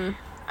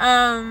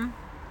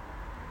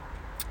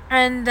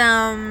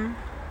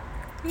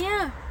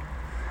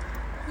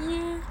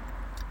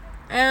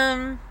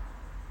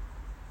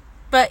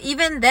 But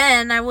even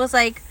then, I was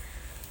like,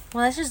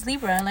 well, that's just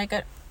Libra. Like,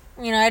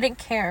 you know, I didn't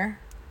care.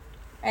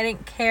 I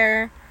didn't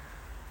care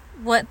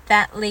what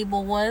that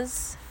label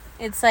was.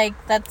 It's like,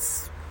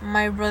 that's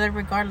my brother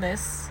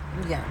regardless.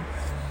 Yeah.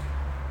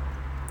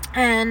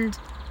 And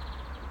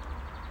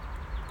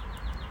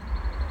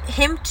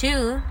him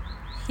too,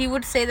 he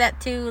would say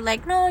that too.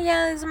 Like, no,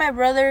 yeah, these are my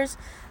brothers.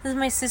 This is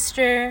my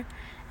sister.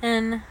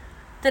 And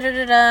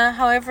da-da-da-da.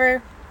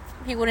 However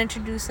he would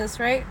introduce us,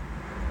 right?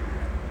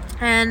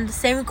 And the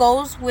same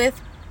goes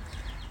with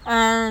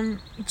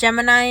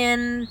Gemini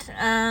and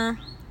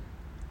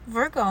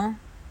Virgo.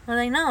 I'm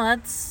like, no,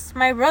 that's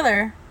my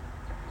brother.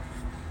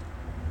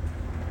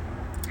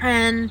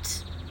 And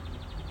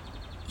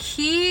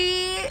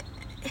his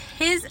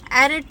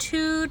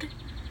attitude,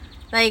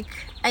 like,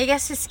 I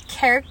guess his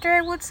character,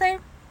 I would say.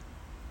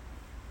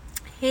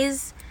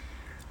 His,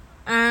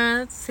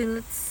 let's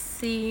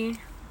see.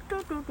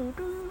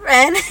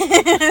 And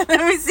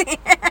let me see.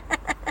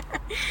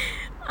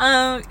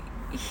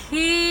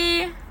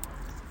 he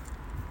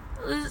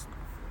was,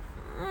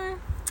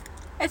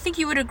 I think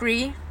you would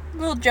agree,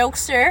 little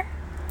jokester.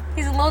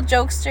 He's a little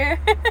jokester.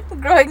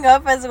 Growing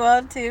up as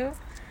well, too.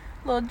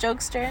 Little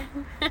jokester.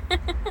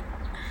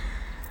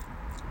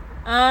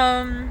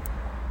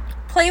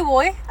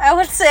 Playboy, I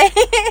would say.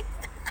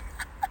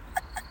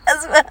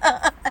 As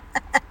well.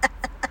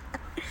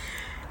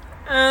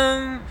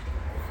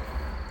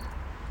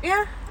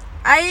 Yeah.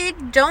 I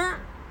don't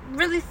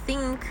really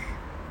think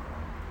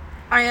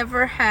I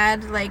ever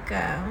had like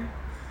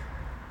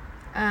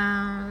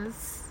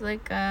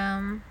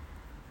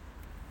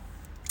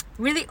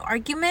really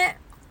argument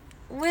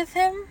with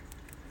him.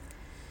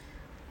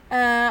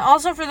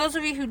 Also, for those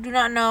of you who do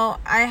not know,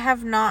 I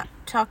have not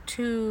talked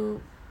to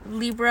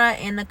Libra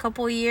in a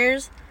couple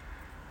years.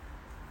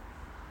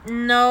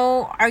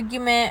 No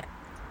argument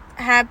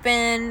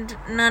happened,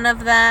 none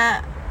of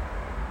that.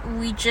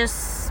 We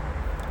just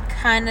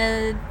kind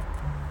of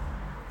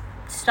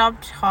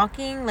stopped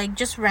talking, like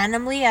just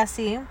randomly, I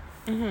see.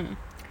 Mm-hmm.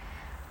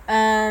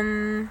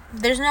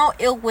 There's no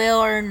ill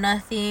will or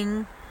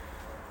nothing.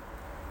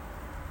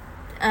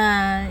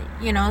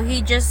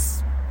 He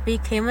just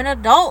became an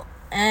adult,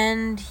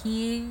 and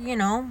he,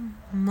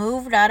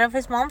 moved out of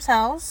his mom's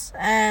house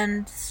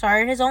and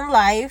started his own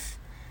life.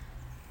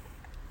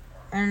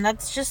 And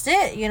that's just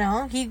it,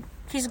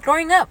 he's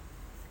growing up.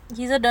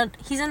 He's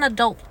an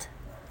adult.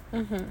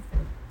 Mm-hmm.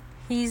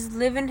 He's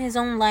living his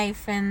own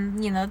life,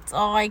 and that's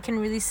all I can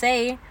really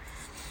say.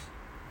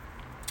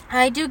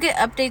 I do get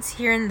updates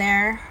here and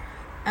there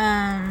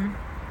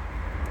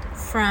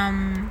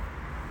from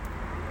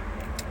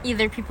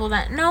either people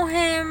that know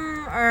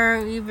him,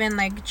 or even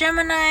like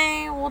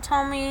Gemini will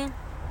tell me,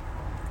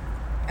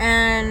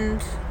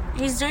 and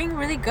he's doing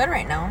really good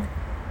right now.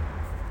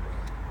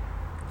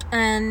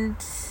 And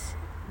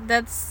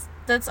that's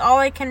all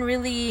I can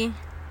really,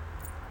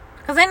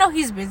 because I know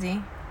he's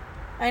busy.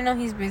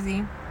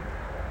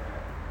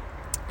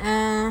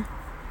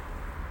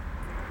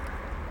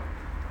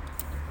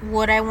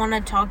 Would I want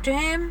to talk to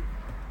him?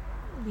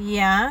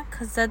 Yeah,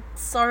 because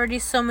that's already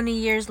so many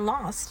years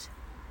lost.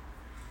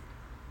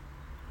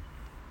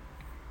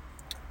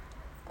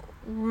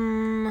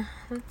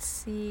 Let's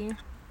see.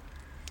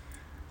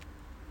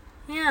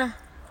 Yeah.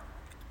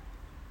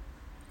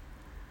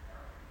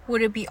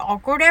 Would it be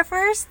awkward at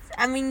first?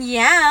 I mean,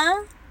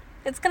 yeah.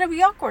 It's gonna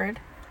be awkward.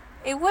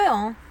 It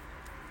will.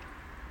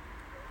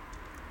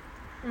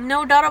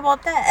 No doubt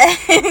about that.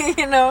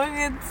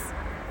 It's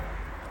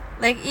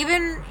like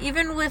even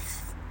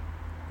with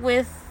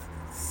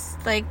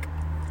like,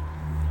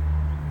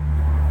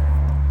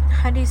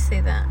 how do you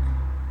say that?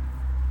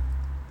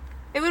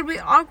 It would be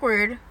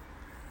awkward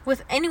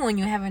with anyone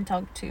you haven't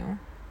talked to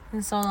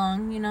in so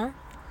long,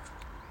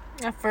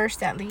 at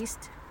first, at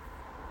least.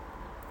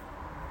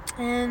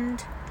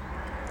 And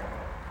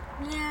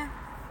yeah,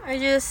 I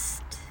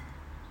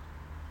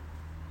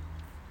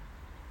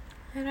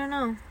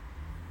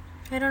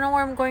don't know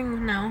where I'm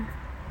going now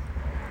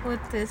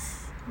with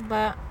this,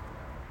 but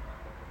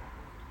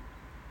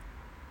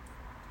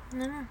I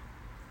don't know.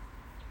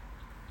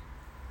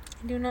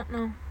 I do not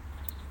know.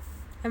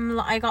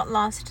 I got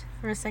lost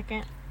for a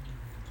second.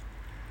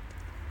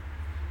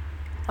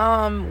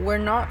 We're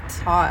not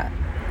taught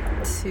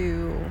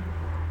to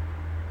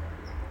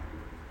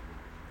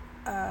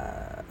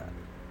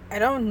I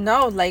don't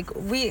know, like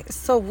we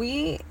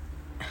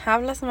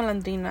have Las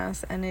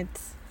Malandrinas, and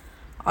it's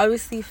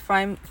obviously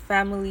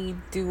family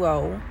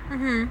duo.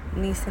 Mm-hmm.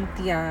 Ni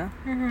Cynthia.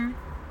 Mm-hmm.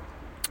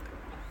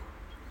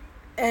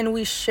 And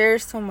we share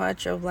so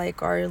much of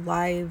like our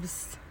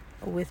lives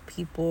with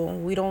people.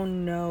 We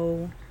don't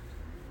know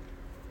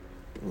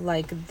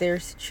like their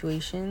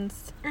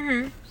situations.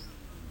 Mm-hmm.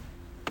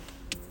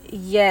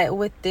 Yet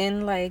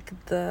within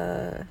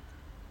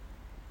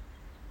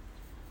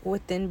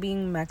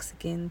being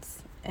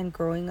Mexicans and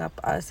growing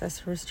up us as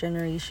first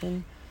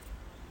generation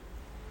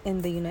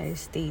in the United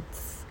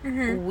States,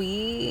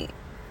 Mm-hmm.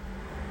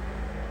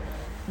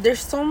 there's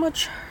so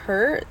much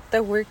hurt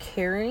that we're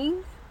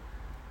carrying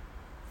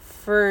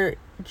for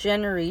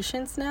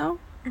generations now.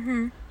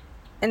 Mm-hmm.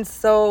 And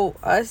so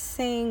us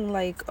saying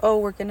like, oh,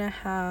 we're gonna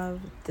have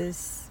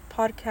this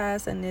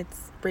podcast and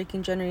it's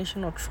breaking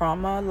generational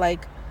trauma,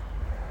 like,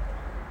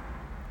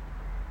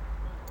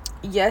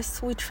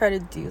 yes, we try to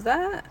do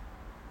that,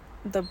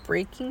 the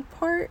breaking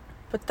part,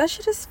 but that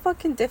shit is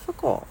fucking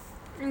difficult.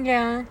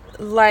 Yeah.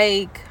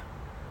 Like,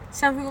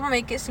 some people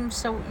make it seem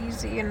so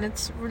easy, and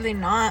it's really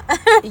not.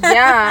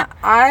 Yeah,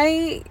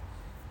 I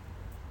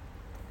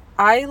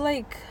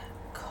like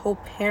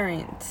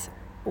co-parent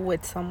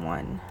with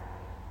someone,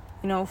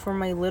 for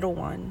my little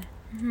one.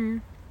 Mm-hmm.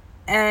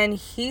 And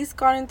he's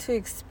gotten to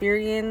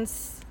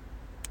experience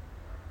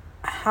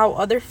how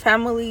other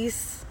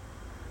families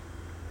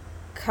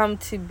come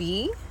to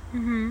be.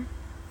 Mm-hmm.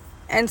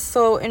 And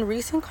so in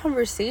recent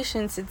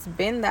conversations, it's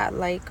been that,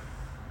 like,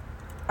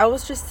 I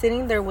was just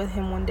sitting there with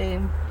him one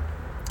day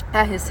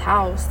at his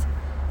house,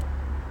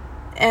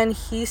 and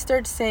he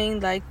started saying,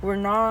 like, we're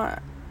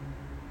not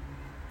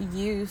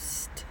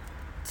used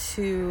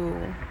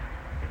to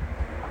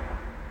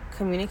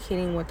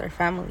communicating with our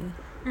family.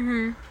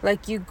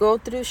 Like, you go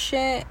through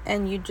shit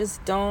and you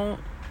just don't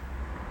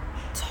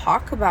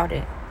talk about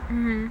it.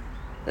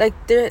 Like,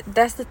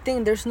 that's the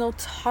thing, there's no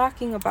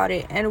talking about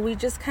it. And we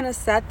just kind of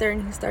sat there,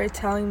 and he started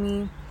telling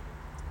me,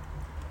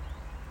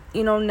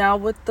 you know, now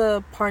with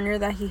the partner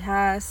that he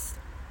has,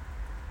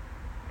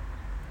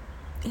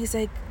 he's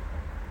like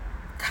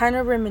kind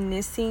of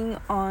reminiscing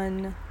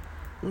on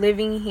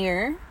living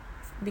here,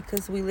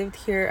 because we lived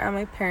here at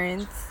my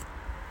parents',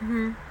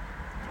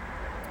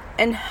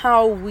 and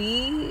how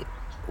we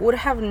would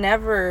have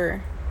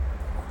never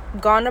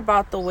gone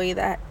about the way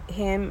that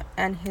him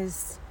and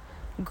his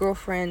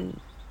girlfriend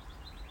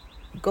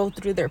go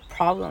through their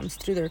problems,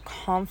 through their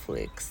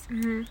conflicts.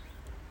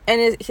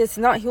 And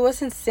he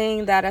wasn't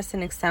saying that as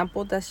an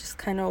example. That's just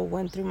kind of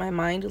went through my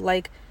mind.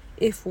 Like,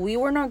 if we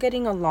were not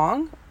getting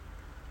along,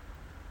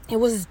 it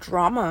was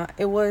drama.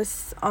 It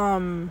was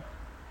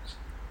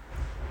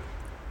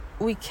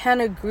we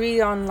can't agree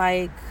on,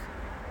 like,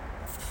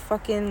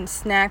 fucking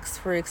snacks,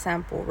 for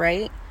example,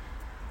 right?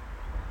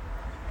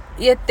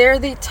 Yet there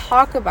they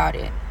talk about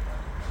it.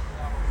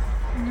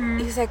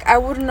 He's like, I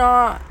would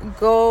not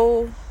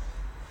go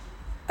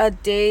a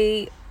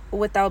day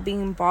without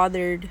being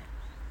bothered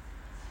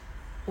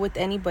with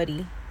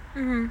anybody.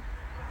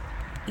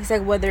 He's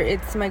like, whether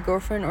it's my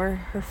girlfriend or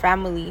her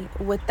family,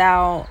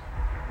 without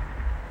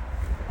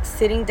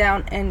sitting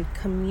down and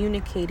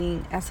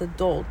communicating as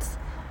adults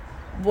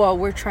what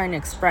we're trying to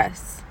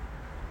express.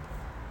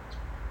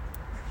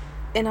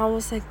 And I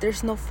was like,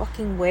 there's no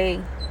fucking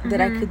way that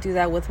I could do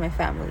that with my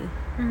family.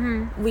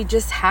 We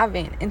just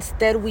haven't.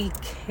 Instead, we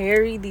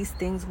carry these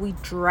things, we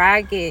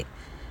drag it,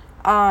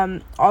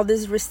 all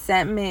this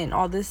resentment,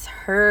 all this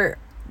hurt.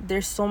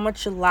 There's so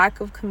much lack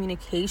of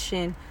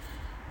communication.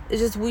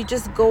 It's just, we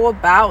just go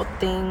about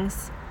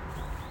things.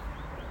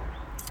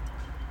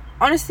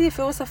 Honestly, if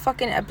it was a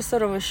fucking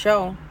episode of a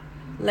show,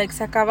 like,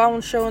 se acaba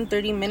un show in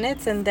 30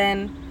 minutes and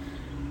then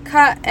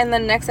cut, and the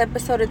next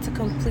episode it's a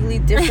completely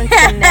different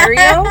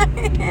scenario,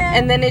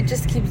 and then it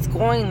just keeps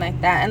going like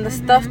that. And the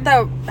stuff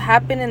that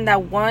happened in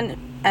that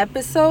one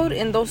episode,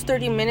 in those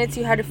 30 minutes,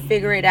 you had to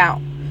figure it out.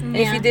 And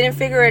if you didn't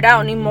figure it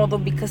out, ni modo,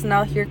 because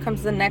now here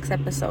comes the next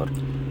episode.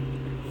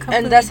 Completely,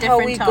 and that's how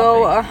we topic.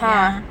 Go.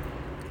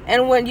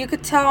 And when you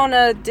could tell on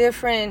a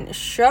different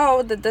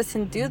show that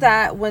doesn't do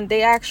that, when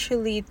they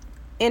actually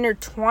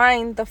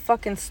intertwine the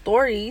fucking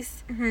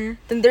stories, then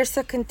there's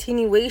a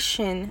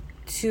continuation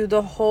to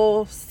the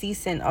whole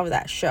season of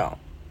that show.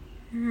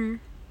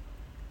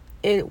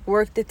 It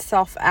worked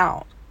itself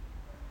out.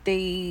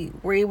 They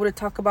were able to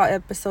talk about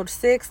episode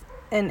 6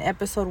 and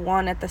episode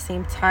 1 at the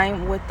same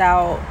time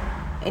without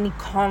any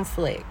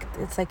conflict.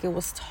 It's like it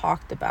was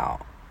talked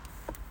about.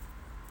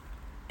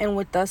 And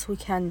with us, we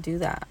can't do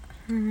that.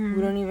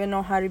 We don't even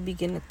know how to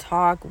begin to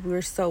talk.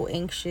 We're so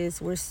anxious.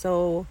 We're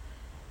so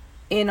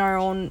in our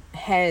own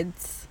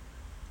heads.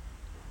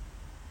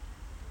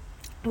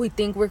 We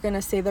think we're going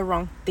to say the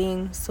wrong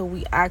thing, so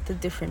we act a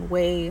different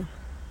way.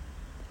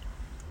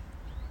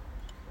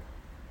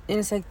 And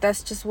it's like,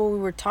 that's just what we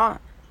were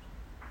taught.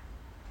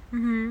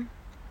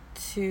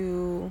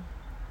 To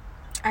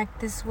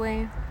act this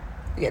way.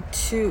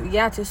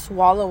 To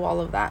swallow all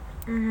of that.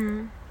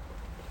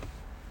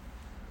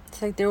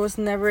 It's like there was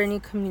never any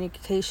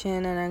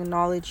communication and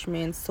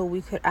acknowledgement, so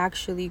we could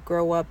actually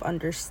grow up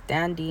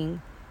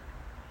understanding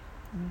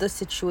the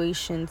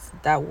situations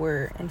that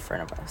were in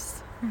front of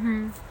us.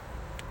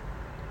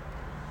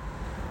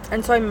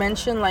 And so I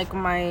mentioned, like,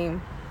 my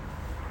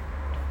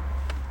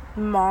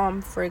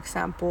mom, for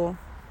example,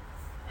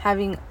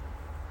 having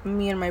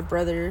me and my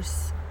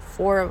brothers,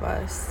 4 of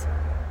us,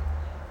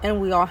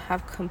 and we all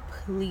have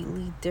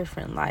completely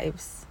different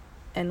lives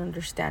and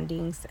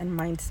understandings and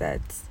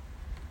mindsets.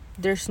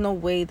 There's no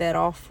way that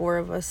all 4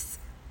 of us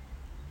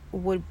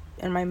would,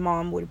 and my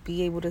mom would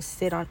be able to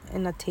sit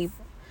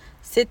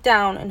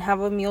down and have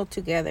a meal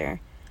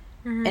together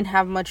and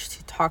have much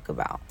to talk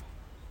about.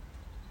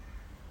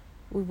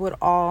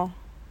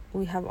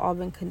 We have all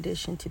been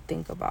conditioned to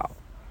think about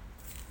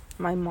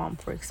my mom,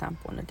 for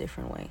example, in a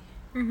different way.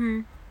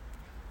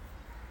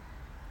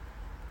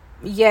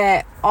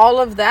 Yet all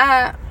of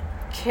that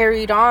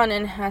carried on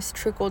and has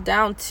trickled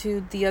down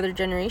to the other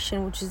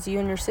generation, which is you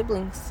and your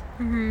siblings.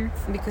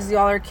 Because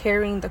y'all are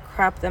carrying the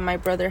crap that my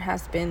brother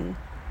has been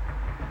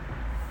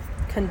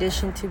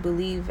conditioned to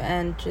believe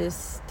and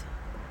just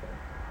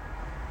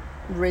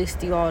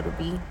raised you all to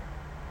be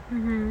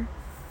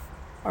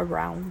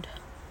around.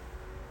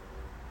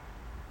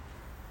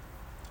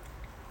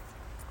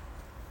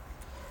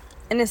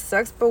 And it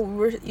sucks, but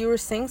you were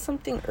saying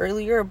something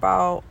earlier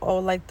about,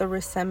 like, the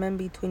resentment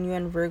between you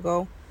and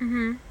Virgo.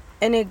 And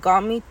it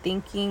got me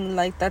thinking,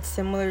 like, that's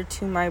similar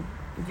to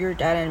your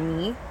dad and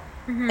me.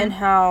 And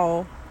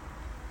how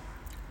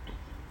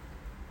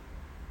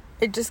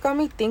it just got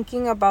me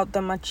thinking about the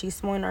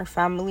machismo in our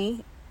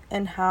family,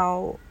 and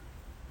how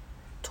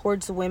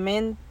towards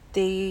women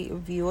they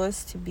view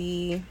us to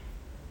be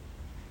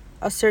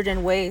a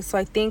certain way. So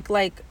I think,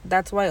 like,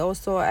 that's why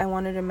also I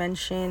wanted to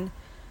mention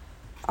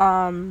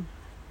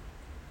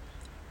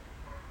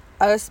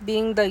us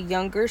being the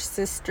younger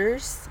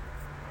sisters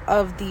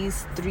of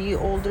these 3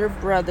 older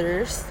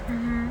brothers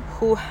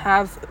who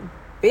have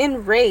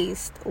been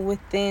raised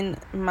within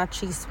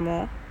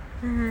machismo,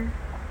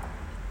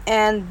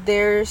 and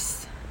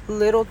there's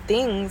little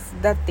things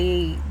that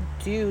they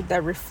do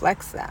that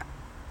reflects that.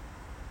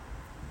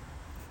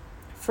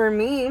 For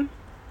me,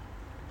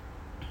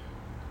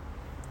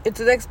 it's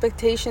the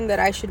expectation that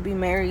I should be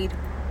married,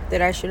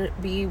 that I should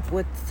be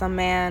with some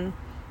man,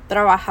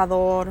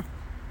 trabajador,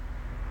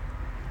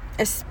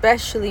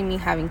 especially me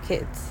having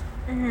kids.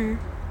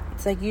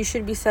 It's like, you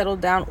should be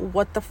settled down.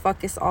 What the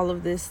fuck is all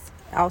of this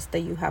else that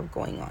you have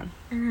going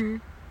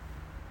on?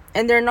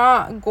 And they're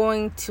not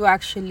going to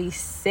actually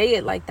say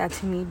it like that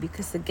to me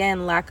because,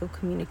 again, lack of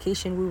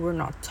communication. We were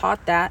not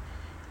taught that.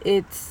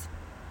 It's,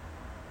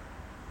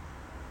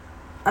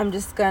 I'm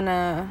just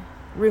gonna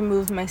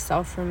remove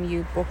myself from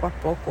you poco a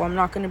poco. I'm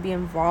not gonna be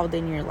involved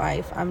in your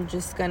life. I'm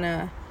just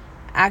gonna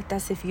act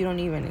as if you don't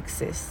even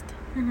exist.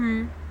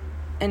 And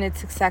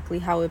it's exactly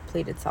how it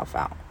played itself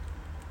out.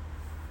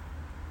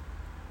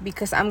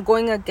 Because I'm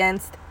going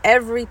against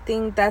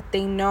everything that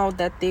they know,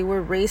 that they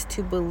were raised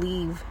to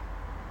believe.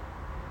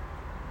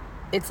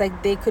 It's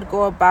like they could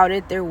go about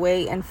it their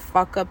way and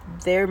fuck up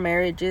their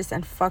marriages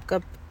and fuck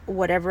up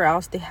whatever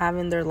else they have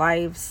in their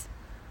lives,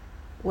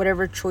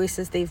 whatever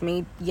choices they've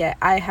made. Yet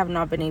I have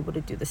not been able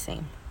to do the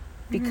same.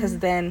 Because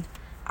then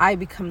I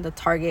become the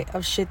target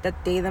of shit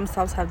that they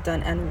themselves have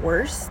done, and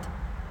worst,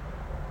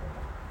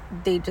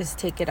 they just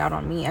take it out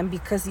on me. And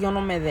because yo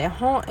no me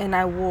dejo, and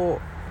I will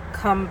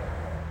come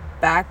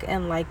back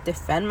and like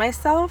defend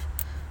myself,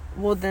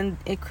 well, then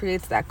it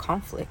creates that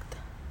conflict.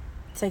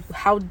 It's like,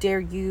 how dare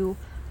you,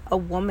 a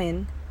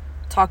woman,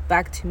 talk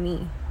back to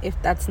me if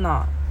that's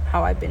not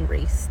how I've been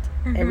raised?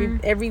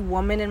 Every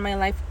woman in my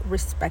life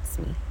respects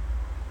me,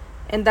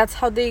 and that's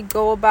how they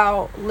go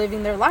about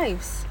living their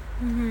lives.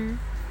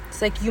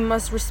 It's like, you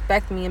must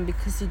respect me, and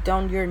because you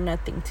don't, you're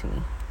nothing to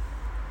me.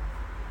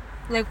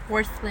 Like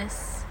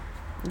worthless.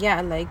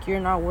 Yeah, like you're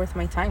not worth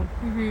my time.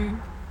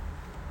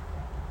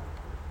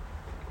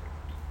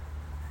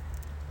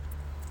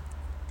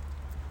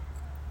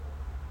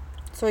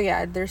 So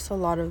yeah, there's a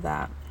lot of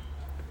that.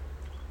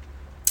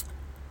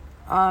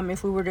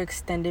 If we were to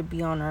extend it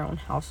beyond our own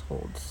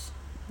households,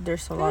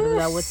 there's a lot of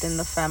that within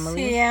the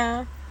family.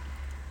 Yeah.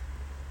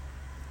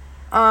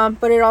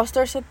 But it all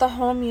starts at the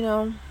home, you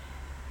know.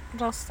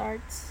 It all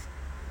starts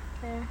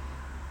there.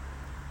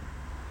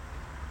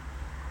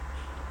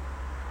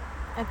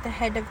 At the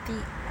head of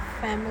the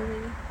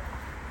family.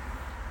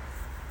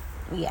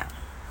 Yeah.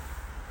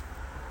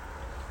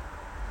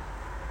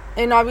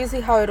 And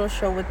obviously how it'll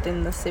show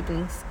within the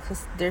siblings,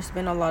 because there's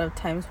been a lot of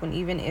times when,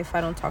 even if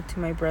I don't talk to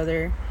my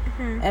brother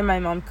and my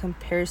mom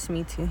compares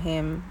me to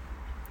him,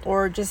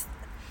 or just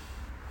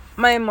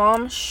my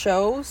mom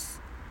shows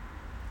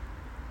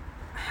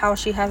how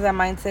she has that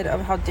mindset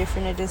of how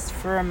different it is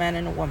for a man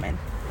and a woman.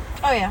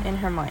 Oh yeah. In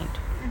her mind.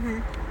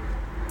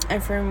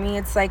 And for me,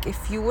 it's like,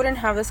 if you wouldn't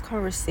have this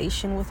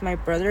conversation with my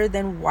brother,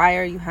 then why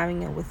are you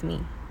having it with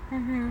me?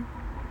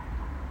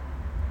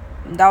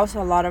 That was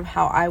a lot of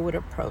how I would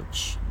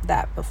approach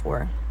that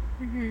before.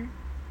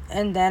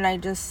 And then I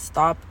just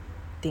stopped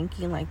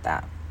thinking like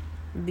that,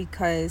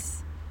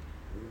 because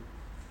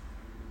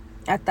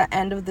at the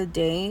end of the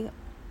day,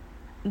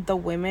 the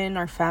women in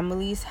our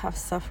families have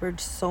suffered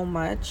so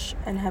much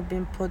and have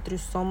been put through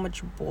so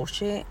much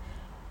bullshit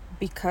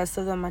because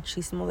of the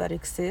machismo that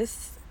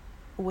exists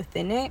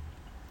within it.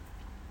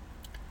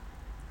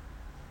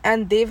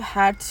 And they've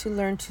had to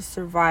learn to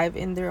survive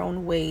in their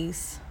own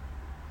ways.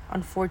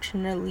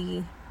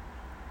 Unfortunately,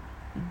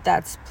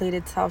 that's played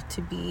itself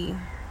to be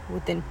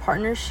within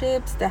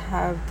partnerships that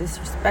have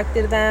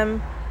disrespected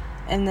them,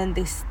 and then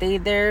they stay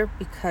there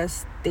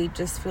because they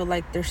just feel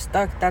like they're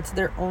stuck. That's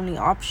their only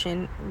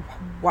option.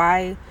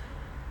 Why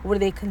would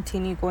they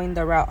continue going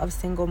the route of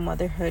single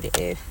motherhood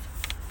if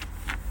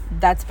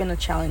that's been a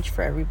challenge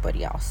for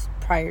everybody else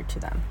prior to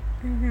them?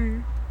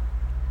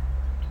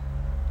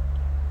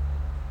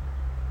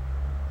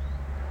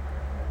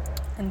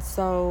 And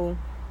so,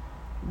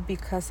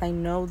 because I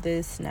know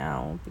this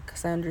now,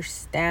 because I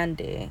understand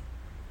it,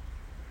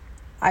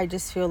 I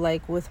just feel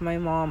like with my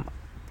mom,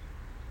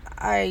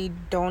 I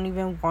don't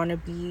even want to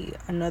be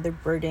another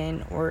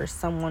burden or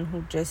someone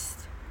who just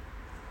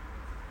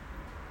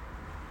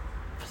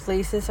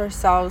places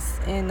ourselves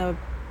in a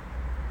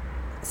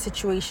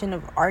situation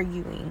of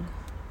arguing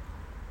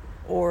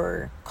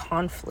or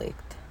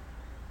conflict.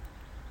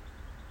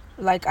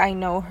 Like, I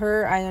know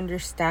her, I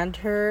understand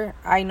her,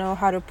 I know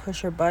how to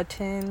push her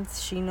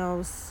buttons, she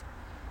knows,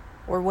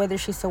 or whether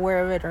she's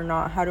aware of it or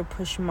not, how to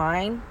push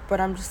mine. But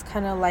I'm just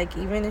kind of like,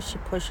 even if she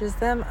pushes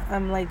them,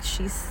 I'm like,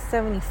 she's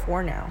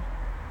 74 now.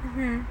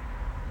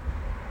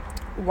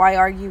 Why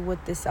argue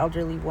with this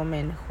elderly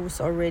woman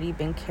who's already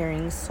been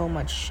carrying so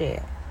much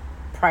shit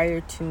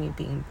prior to me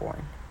being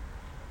born?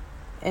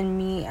 And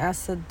me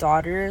as a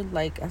daughter,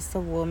 like as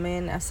a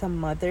woman, as a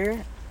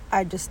mother,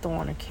 I just don't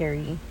want to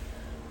carry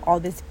all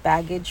this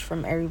baggage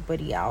from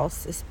everybody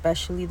else,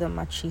 especially the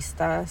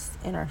machistas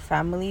in our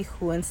family,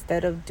 who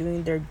instead of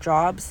doing their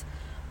jobs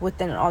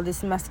within all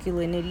this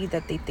masculinity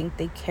that they think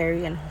they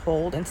carry and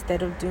hold,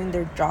 instead of doing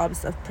their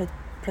jobs of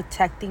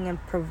protecting and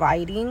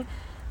providing,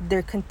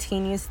 they're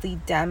continuously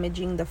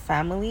damaging the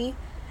family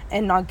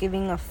and not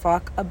giving a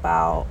fuck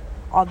about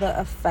all the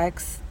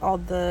effects, all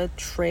the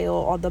trail,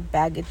 all the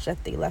baggage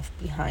that they left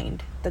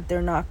behind that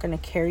they're not going to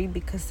carry,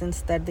 because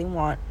instead they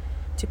want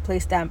to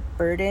place that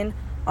burden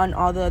on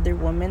all the other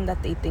women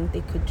that they think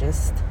they could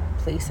just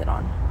place it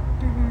on.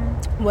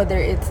 Mm-hmm. Whether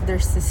it's their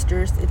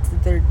sisters, it's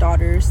their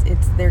daughters,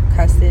 it's their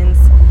cousins,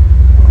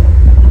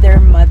 their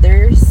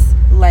mothers.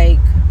 Like,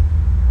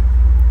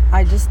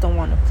 I just don't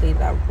want to play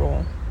that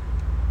role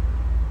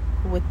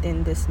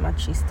within this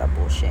machista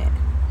bullshit,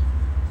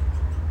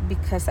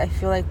 because I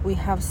feel like we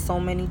have so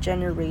many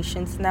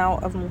generations now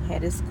of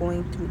mujeres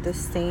going through the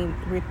same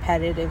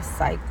repetitive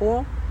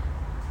cycle,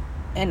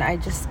 and I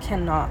just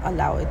cannot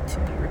allow it to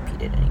be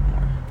repeated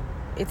anymore.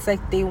 It's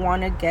like they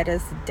want to get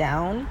us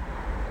down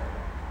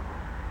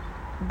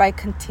by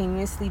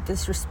continuously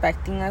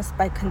disrespecting us,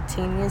 by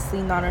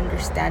continuously not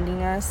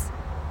understanding us,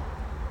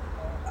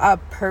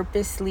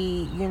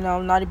 purposely,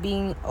 not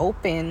being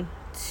open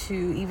to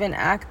even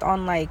act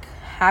on like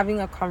having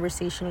a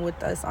conversation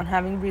with us, on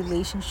having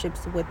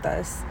relationships with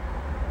us,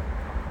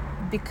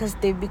 because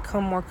they've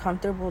become more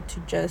comfortable to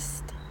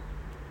just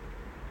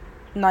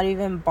not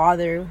even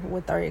bother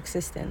with our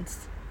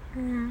existence.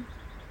 Mm-hmm.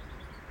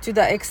 To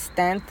the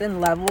extent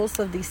and levels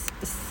of these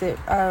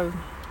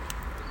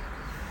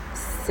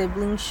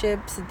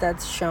siblingships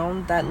that's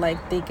shown that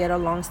like they get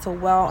along so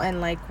well,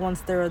 and like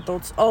once they're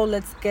adults,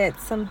 let's get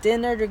some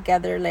dinner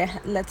together,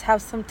 let's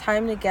have some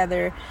time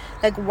together.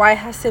 Like, why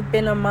has it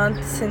been a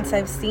month since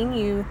I've seen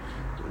you?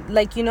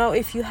 Like,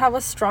 if you have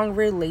a strong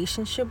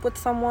relationship with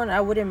someone,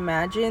 I would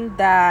imagine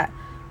that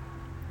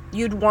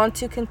you'd want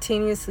to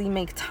continuously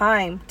make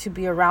time to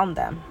be around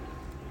them,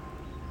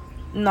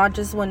 not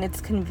just when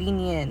it's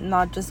convenient,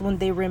 not just when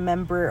they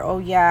remember, oh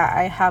yeah,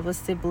 I have a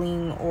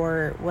sibling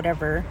or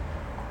whatever,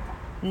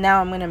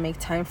 now I'm gonna make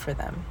time for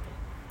them.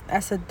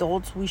 As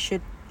adults, we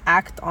should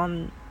act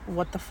on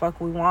what the fuck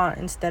we want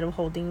instead of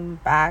holding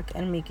back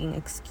and making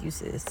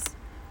excuses.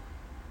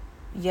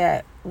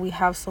 Yet we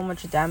have so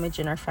much damage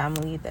in our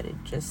family that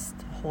it just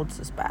holds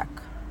us back.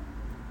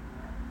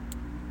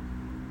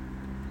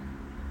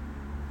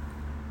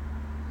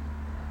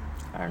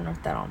 I don't know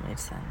if that all made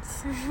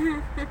sense.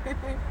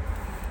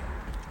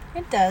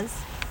 It does.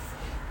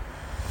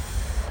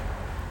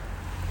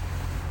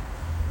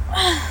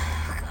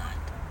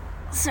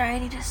 Sorry, I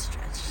need to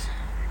stretch.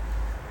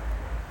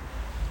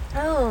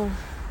 Oh.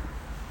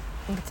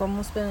 It's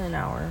almost been an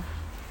hour.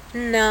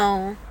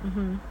 No.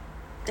 Mm-hmm.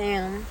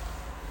 Damn.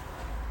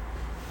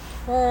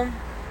 Well,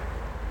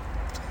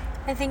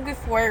 I think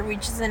before it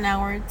reaches an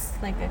hour, it's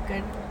like a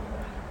good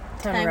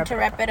time to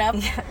wrap it up.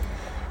 Yeah.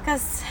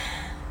 Because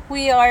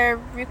we are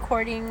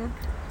recording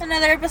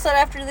another episode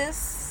after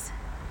this.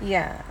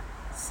 Yeah.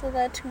 So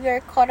that we are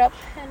caught up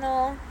and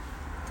all.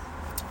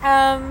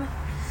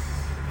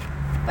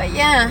 But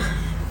yeah,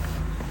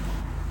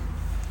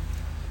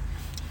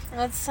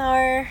 that's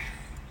our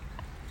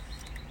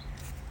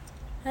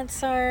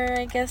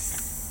I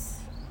guess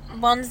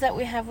bonds that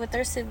we have with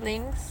our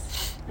siblings.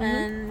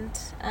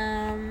 Mm-hmm.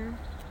 And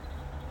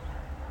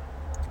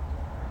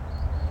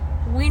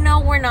we know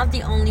we're not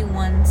the only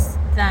ones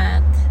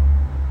that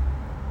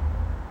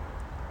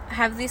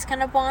have these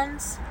kind of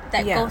bonds,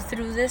 that go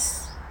through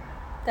this,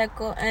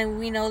 and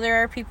we know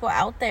there are people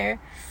out there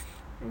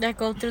that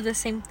go through the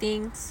same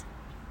things,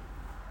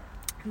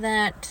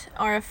 that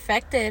are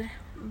affected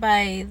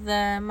by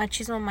the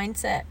machismo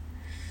mindset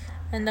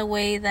and the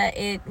way that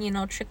it,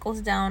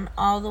 trickles down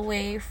all the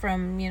way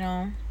from,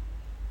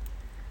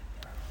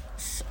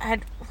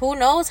 who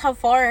knows how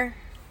far.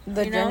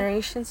 The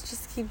generations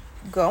just keep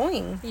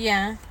going.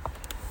 Yeah.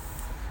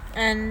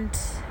 And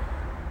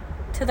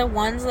to the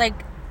ones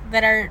like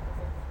that are,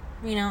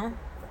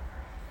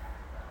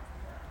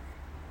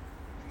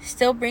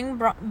 still being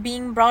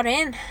brought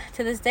in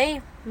to this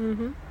day.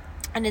 Mm-hmm.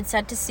 And it's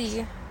sad to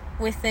see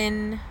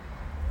within,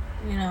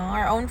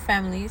 our own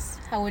families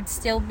how it's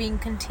still being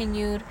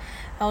continued,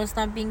 how it's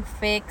not being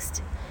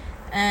fixed.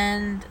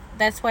 And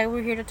that's why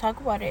we're here to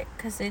talk about it,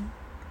 because it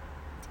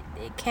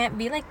can't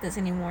be like this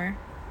anymore,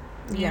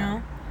 you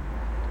know.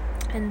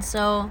 And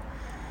so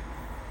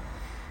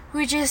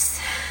we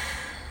just,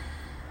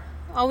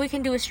 all we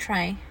can do is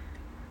try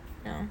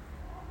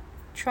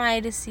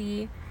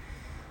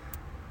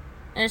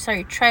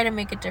to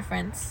make a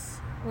difference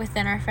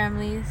within our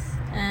families,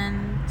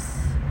 and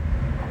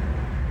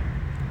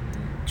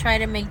try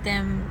to make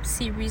them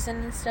see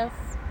reason and stuff.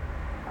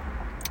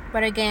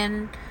 But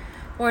again,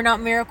 we're not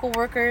miracle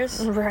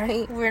workers.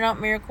 Right. We're not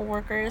miracle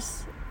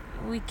workers.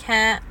 We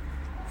can't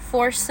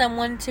force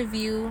someone to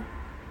view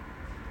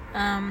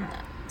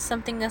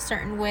something a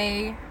certain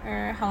way,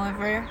 or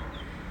however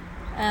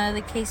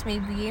the case may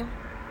be.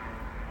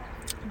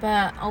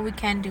 But all we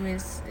can do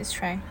is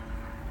try.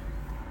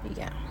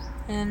 Yeah.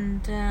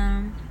 And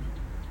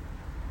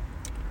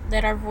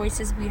let our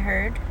voices be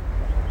heard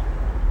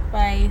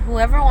by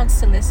whoever wants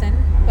to listen,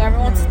 whoever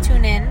wants to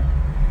tune in.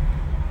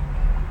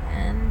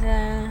 And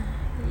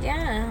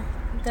yeah,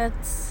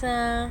 that's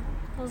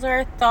those are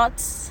our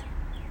thoughts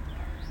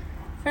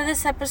for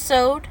this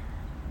episode.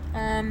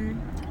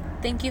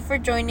 Thank you for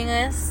joining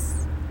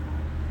us.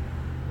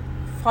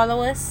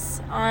 Follow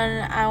us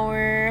on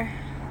our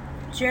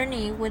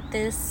journey with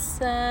this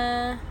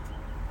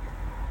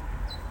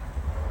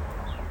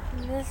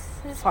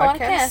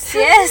podcast.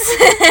 Yes.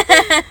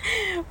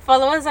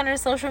 Follow us on our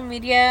social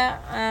media.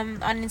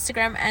 On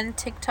Instagram and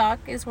TikTok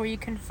is where you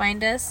can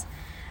find us.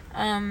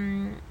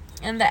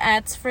 And the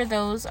ads for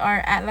those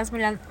are at Las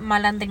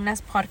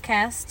Malandrinas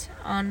Podcast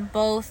on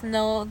both.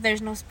 No,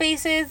 there's no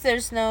spaces,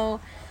 there's no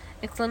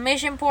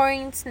exclamation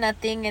points,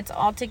 nothing. It's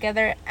all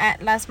together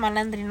at Las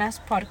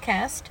Malandrinas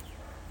Podcast.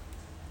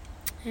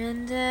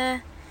 And yeah,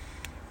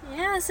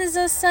 this is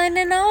us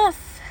signing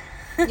off.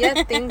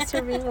 Yeah, thanks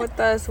for being with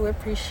us. We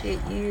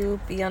appreciate you.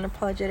 Be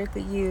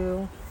unapologetically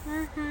you.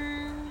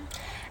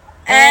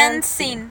 And scene.